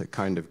in to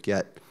kind of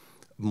get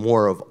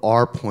more of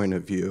our point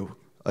of view,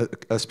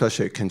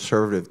 especially a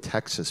conservative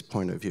Texas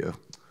point of view?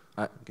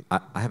 I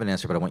have an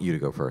answer, but I want you to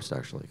go first,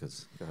 actually,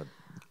 because go ahead.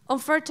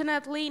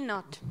 Unfortunately,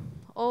 not.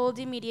 All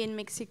the media in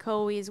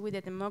Mexico is with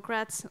the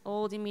Democrats,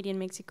 all the media in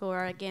Mexico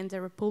are against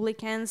the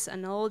Republicans,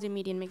 and all the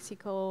media in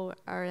Mexico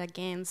are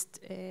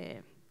against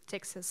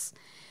Texas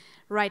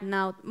right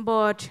now.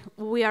 But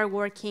we are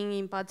working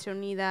in Patria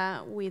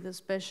Unida with a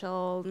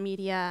special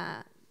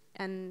media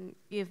and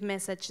give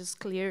messages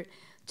clear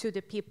to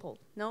the people.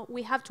 No,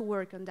 we have to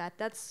work on that.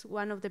 That's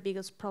one of the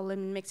biggest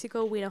problems in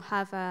Mexico. We don't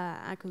have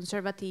a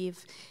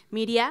conservative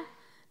media.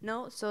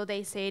 No, so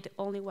they said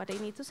only what they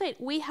need to say.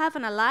 We have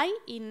an ally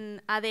in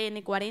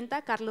ADN 40,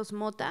 Carlos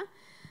Mota,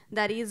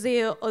 that is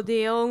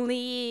the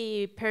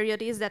only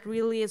periodist that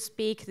really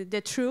speak the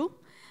truth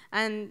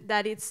and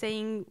that is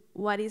saying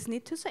what is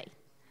need to say.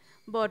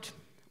 But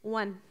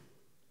one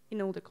in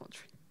all the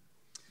country.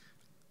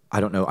 I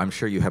don't know. I'm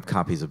sure you have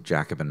copies of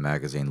Jacobin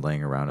magazine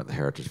laying around at the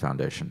Heritage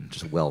Foundation,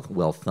 just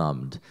well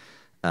thumbed.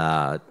 In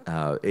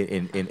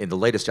the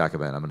latest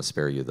Jacobin, I'm going to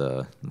spare you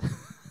the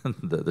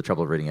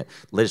trouble of reading it.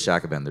 Latest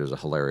Jacobin, there's a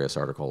hilarious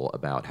article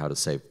about how to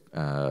save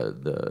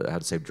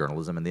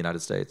journalism in the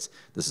United States.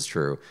 This is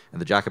true, and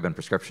the Jacobin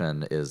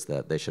prescription is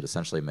that they should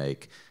essentially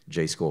make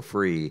J School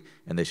free,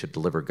 and they should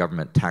deliver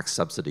government tax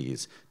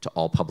subsidies to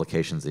all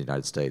publications in the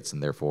United States,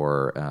 and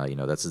therefore,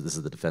 this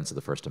is the defense of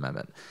the First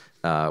Amendment.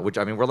 Which,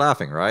 I mean, we're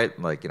laughing, right?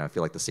 Like, I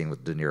feel like the scene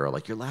with De Niro,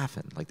 like, you're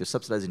laughing, like they're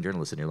subsidizing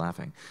journalists and you're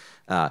laughing.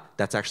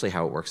 That's actually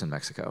how it works in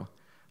Mexico.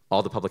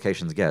 All the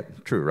publications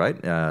get, true, right?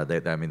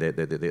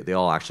 They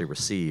all actually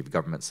receive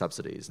government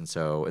subsidies, and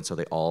so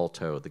they all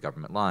toe the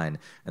government line.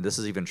 And this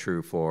is even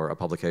true for a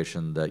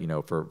publication that,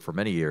 for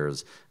many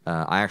years,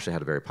 I actually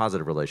had a very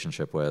positive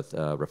relationship with,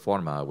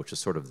 Reforma, which is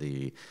sort of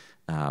the,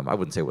 I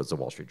wouldn't say it was the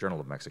Wall Street Journal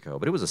of Mexico,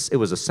 but it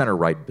was a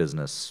center-right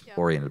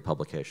business-oriented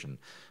publication.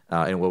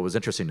 And what was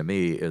interesting to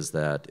me is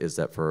that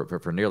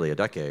for nearly a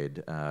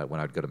decade, when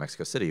I would go to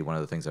Mexico City, one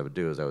of the things I would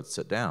do is I would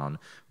sit down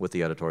with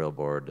the editorial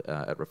board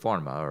at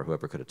Reforma, or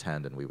whoever could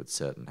attend, and we would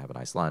sit and have a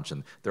nice lunch.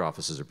 And their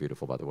offices are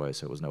beautiful, by the way,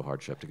 so it was no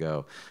hardship to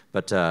go.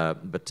 But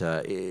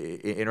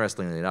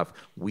interestingly enough,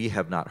 we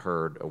have not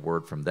heard a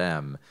word from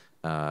them,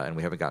 and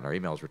we haven't gotten our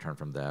emails returned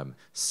from them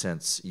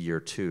since year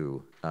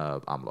 2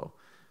 of AMLO.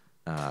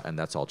 And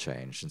that's all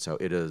changed. And so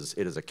it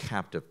is a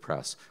captive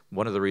press.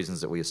 One of the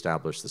reasons that we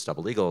established this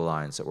double legal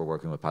alliance that we're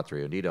working with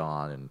Patria Unida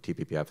on, and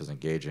TPPF is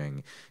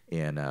engaging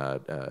in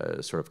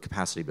sort of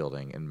capacity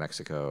building in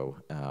Mexico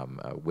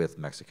with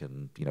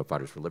Mexican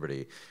fighters for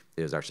liberty,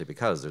 is actually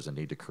because there's a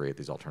need to create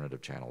these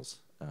alternative channels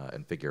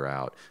and figure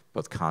out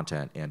both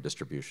content and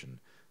distribution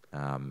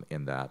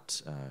in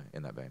that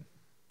vein.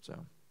 So,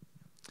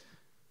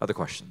 other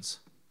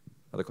questions?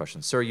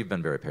 Sir, you've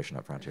been very patient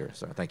up front here,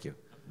 so thank you.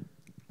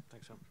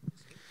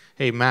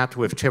 Hey, Matt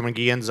with Chairman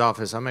Guillen's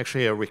office. I'm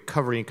actually a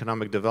recovering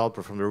economic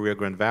developer from the Rio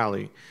Grande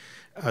Valley.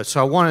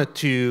 So I wanted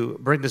to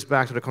bring this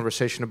back to the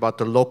conversation about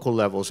the local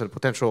levels and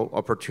potential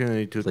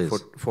opportunity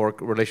for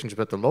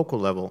relationships at the local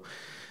level.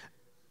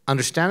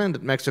 Understanding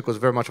that Mexico is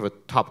very much of a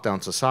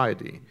top-down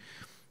society,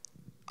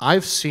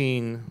 I've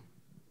seen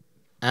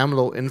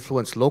AMLO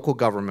influence local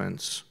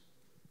governments,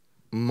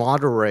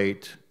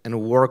 moderate and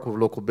work with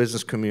local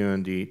business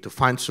community to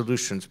find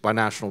solutions,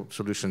 binational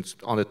solutions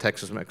on the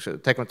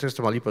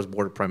Texas-Tamaulipas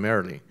border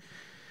primarily.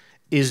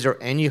 Is there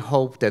any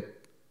hope that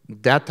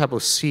that type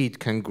of seed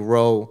can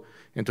grow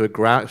into a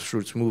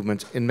grassroots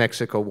movement in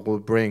Mexico will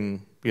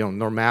bring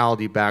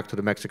normality back to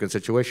the Mexican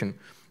situation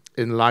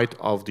in light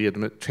of the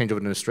change of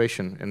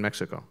administration in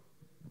Mexico?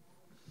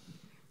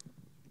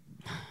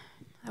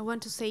 I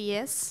want to say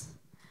yes,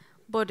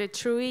 but the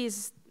truth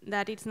is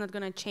that it's not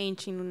going to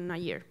change in a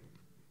year.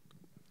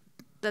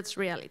 That's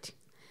reality.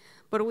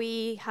 But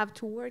we have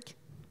to work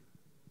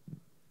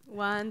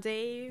one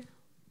day,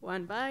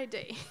 one by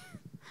day.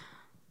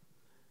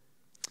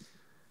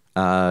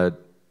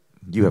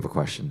 You have a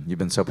question. You've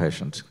been so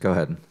patient. Go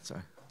ahead.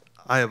 Sorry.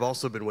 I have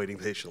also been waiting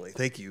patiently.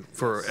 Thank you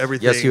for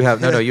everything. Yes, you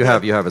have. No, you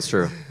have. You have. It's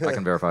true. I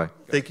can verify.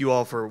 Thank you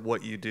all for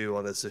what you do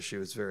on this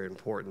issue. It's very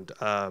important.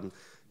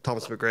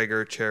 Thomas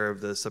McGregor, chair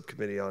of the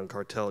subcommittee on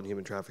cartel and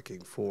human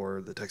trafficking for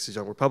the Texas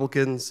Young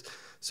Republicans.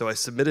 So I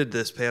submitted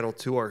this panel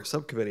to our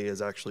subcommittee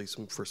as actually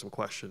for some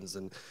questions.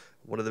 And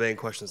one of the main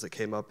questions that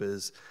came up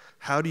is,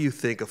 how do you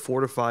think a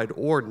fortified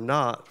or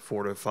not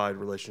fortified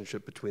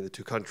relationship between the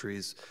two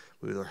countries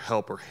will either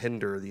help or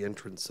hinder the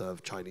entrance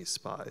of Chinese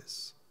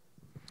spies?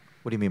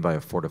 What do you mean by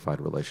a fortified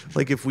relationship?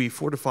 Like if we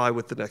fortify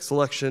with the next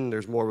election,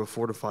 there's more of a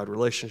fortified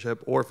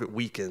relationship, or if it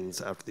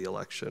weakens after the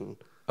election.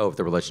 Oh, if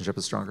the relationship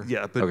is stronger?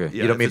 Yeah, but okay.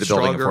 Yeah, you don't mean the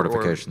building of stronger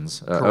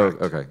fortifications. Oh,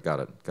 okay, got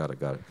it.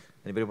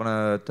 Anybody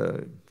want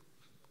to?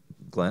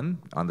 Glenn,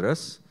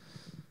 Andres?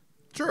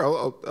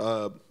 Sure.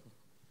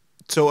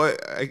 So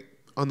I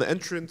on the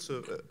entrance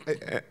of,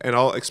 and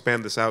I'll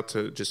expand this out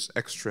to just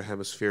extra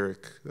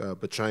hemispheric,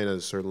 but China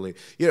is certainly.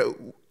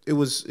 It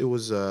was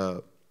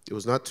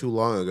not too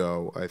long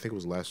ago. I think it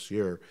was last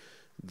year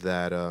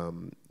that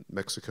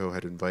Mexico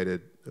had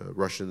invited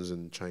Russians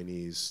and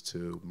Chinese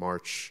to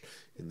march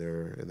in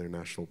their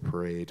national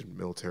parade and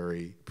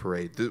military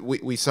parade.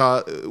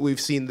 We've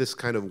seen this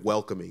kind of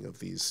welcoming of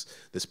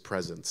this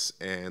presence,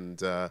 and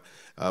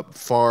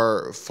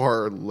far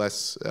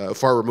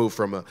removed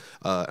from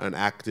an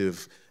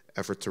active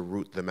effort to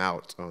root them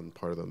out on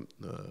part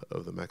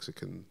of the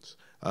Mexicans.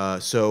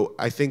 So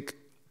I think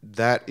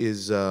that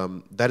is a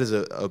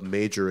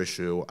major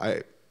issue.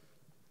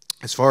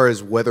 As far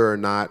as whether or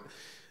not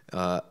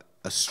a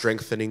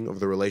strengthening of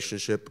the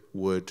relationship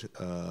would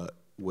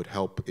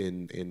help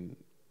in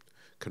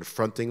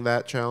confronting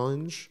that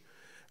challenge.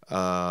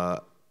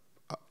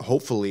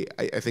 Hopefully,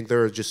 I think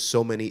there are just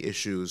so many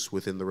issues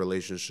within the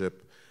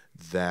relationship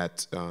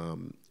that,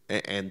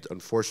 and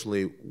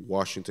unfortunately,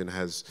 Washington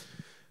has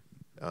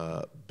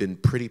been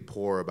pretty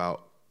poor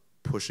about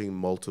pushing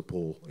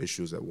multiple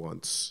issues at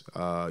once.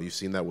 You've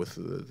seen that with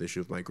the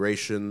issue of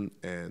migration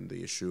and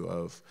the issue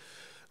of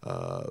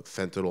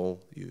fentanyl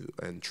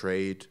and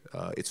trade.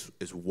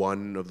 It's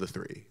one of the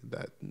three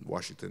that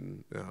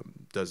Washington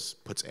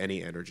puts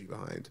any energy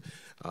behind.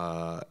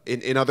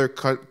 In other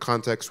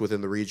contexts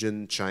within the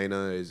region,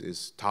 China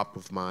is top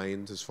of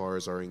mind as far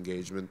as our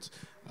engagement,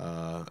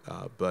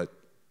 but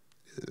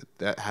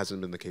that hasn't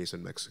been the case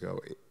in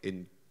Mexico,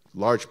 in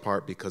large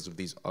part because of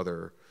these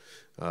other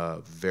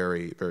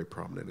very, very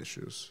prominent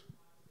issues.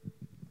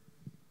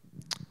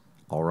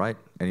 All right.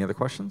 Any other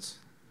questions?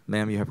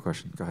 Ma'am, you have a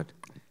question. Go ahead.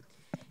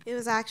 It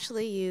was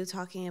actually you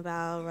talking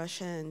about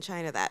Russia and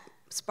China that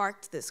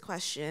sparked this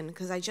question,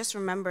 because I just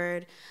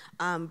remembered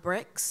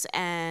BRICS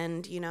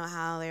and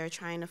how they're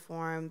trying to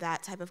form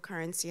that type of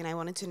currency, and I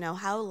wanted to know,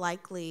 how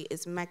likely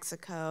is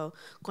Mexico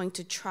going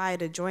to try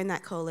to join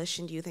that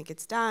coalition? Do you think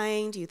it's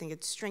dying? Do you think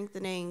it's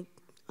strengthening?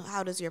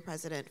 How does your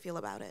president feel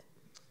about it?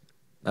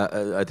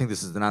 I think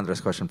this is an Andres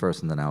question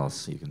first, and then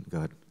Alice, you can go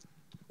ahead.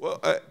 Well,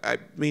 I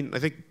mean, I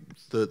think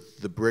the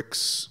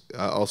BRICS.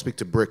 I'll speak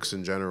to BRICS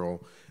in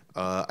general.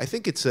 I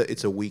think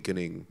it's a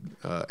weakening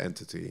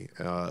entity,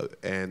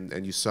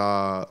 and you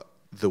saw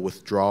the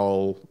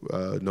withdrawal,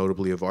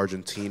 notably of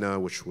Argentina,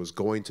 which was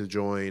going to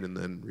join, and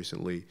then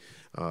recently,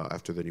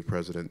 after the new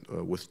president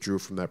withdrew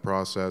from that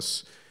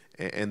process,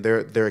 and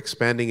they're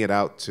expanding it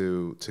out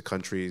to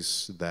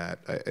countries that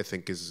I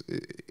think is,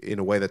 in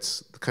a way,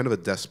 that's kind of a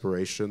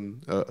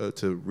desperation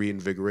to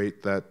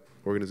reinvigorate that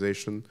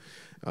organization.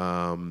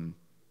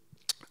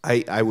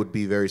 I would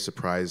be very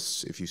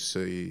surprised if you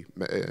see,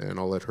 and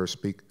I'll let her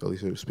speak,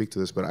 Alicia speak to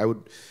this, but I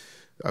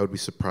would be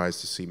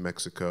surprised to see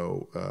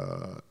Mexico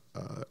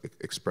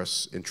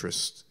express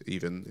interest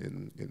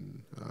even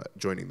in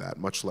joining that,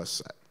 much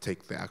less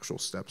take the actual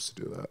steps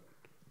to do that.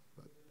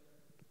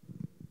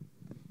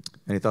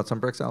 Any thoughts on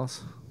BRICS,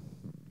 Alice?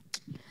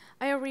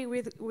 I agree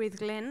with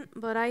Glenn,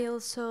 but I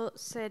also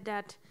said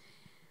that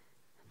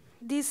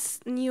these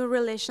new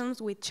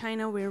relations with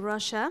China, with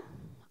Russia,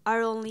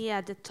 are only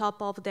at the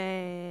top of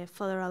the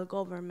federal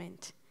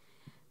government.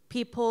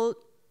 People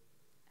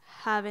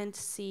haven't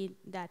seen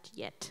that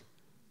yet.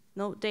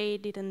 No, they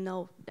didn't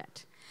know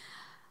that.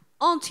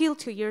 Until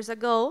 2 years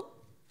ago,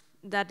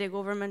 that the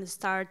government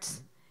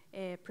starts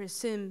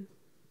presume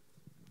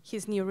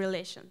his new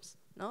relations,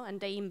 no? And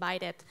they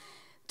invited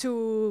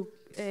to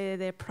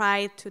the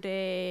pride to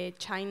the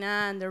China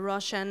and the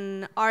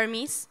Russian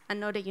armies and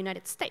not the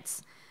United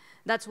States.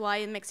 That's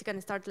why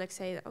Mexicans start like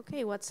say,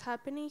 okay, what's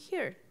happening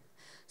here?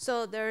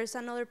 So there's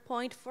another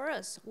point for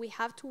us. We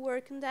have to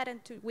work on that, and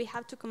we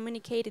have to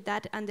communicate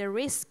that, and the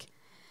risk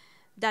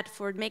that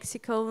for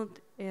Mexico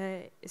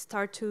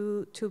start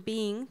to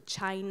being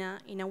China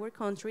in our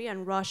country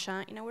and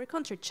Russia in our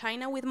country.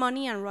 China with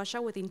money and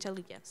Russia with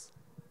intelligence.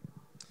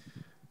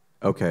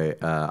 Okay,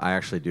 I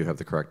actually do have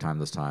the correct time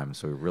this time,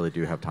 so we really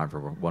do have time for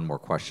one more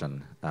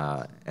question.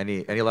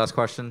 Any last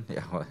question?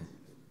 Yeah, well,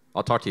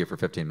 I'll talk to you for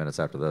 15 minutes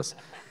after this.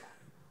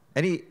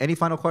 Any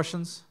final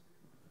questions?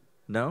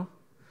 No?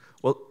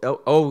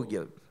 Well,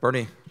 yeah,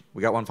 Bernie,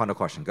 we got one final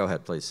question. Go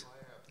ahead, please. I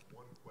have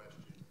one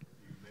question.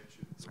 You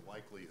mentioned the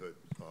likelihood.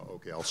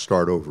 Okay, I'll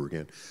start over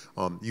again.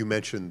 You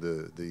mentioned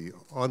the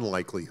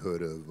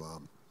unlikelihood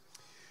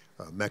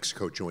of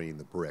Mexico joining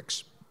the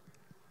BRICS.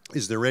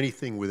 Is there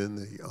anything within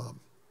the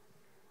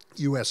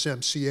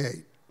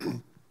USMCA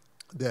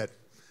that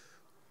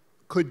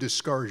could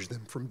discourage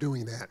them from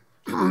doing that?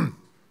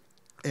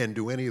 And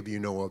do any of you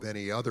know of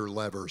any other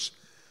levers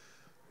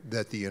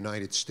that the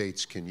United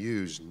States can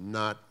use,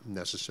 not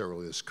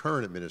necessarily this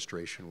current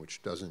administration,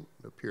 which doesn't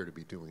appear to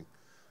be doing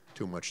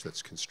too much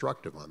that's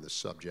constructive on this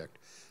subject,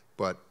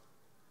 but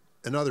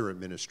another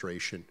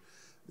administration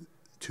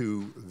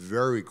to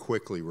very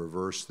quickly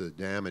reverse the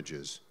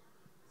damages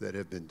that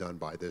have been done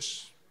by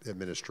this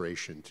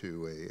administration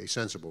to a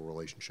sensible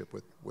relationship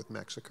with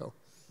Mexico?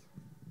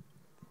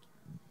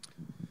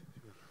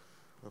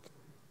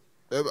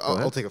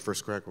 I'll take a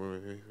first crack.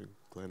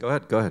 Go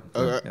ahead.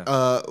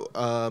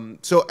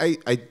 So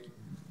I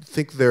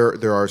think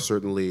there are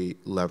certainly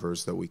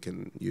levers that we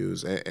can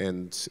use,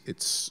 and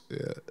it's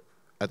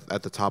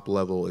at the top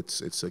level.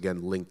 It's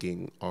again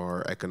linking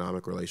our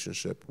economic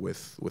relationship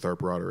with our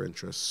broader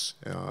interests.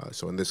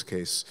 So in this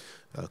case,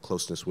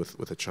 closeness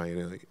with a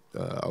China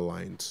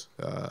aligned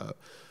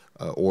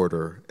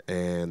order,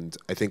 and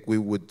I think we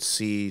would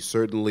see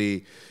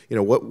certainly,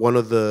 one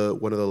of the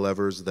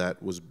levers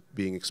that was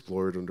being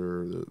explored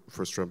under the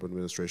first Trump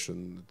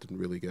administration didn't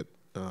really get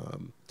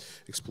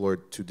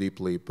explored too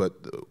deeply, but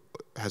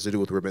has to do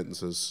with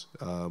remittances,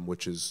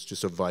 which is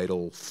just a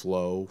vital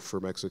flow for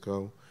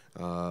Mexico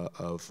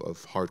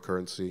of hard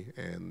currency,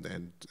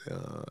 and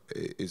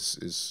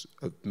is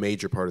a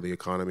major part of the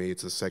economy.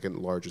 It's the second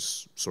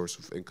largest source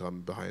of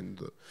income behind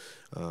the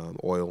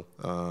oil.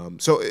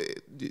 So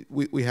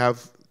we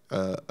have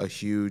a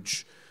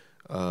huge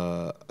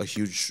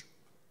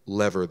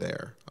lever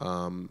there,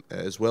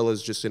 as well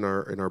as just in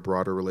our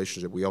broader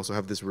relationship. We also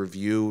have this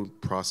review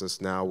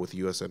process now with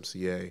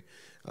USMCA,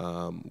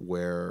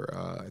 where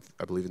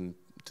I believe in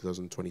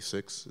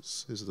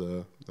 2026 is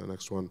the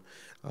next one,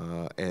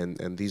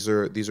 and these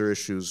are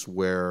issues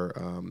where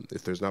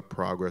if there's not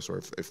progress, or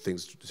if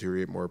things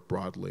deteriorate more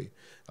broadly,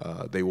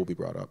 they will be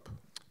brought up.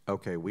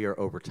 Okay, we are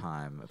over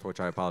time, for which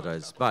I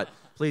apologize. But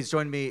please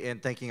join me in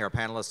thanking our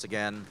panelists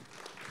again.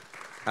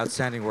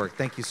 Outstanding work.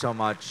 Thank you so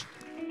much.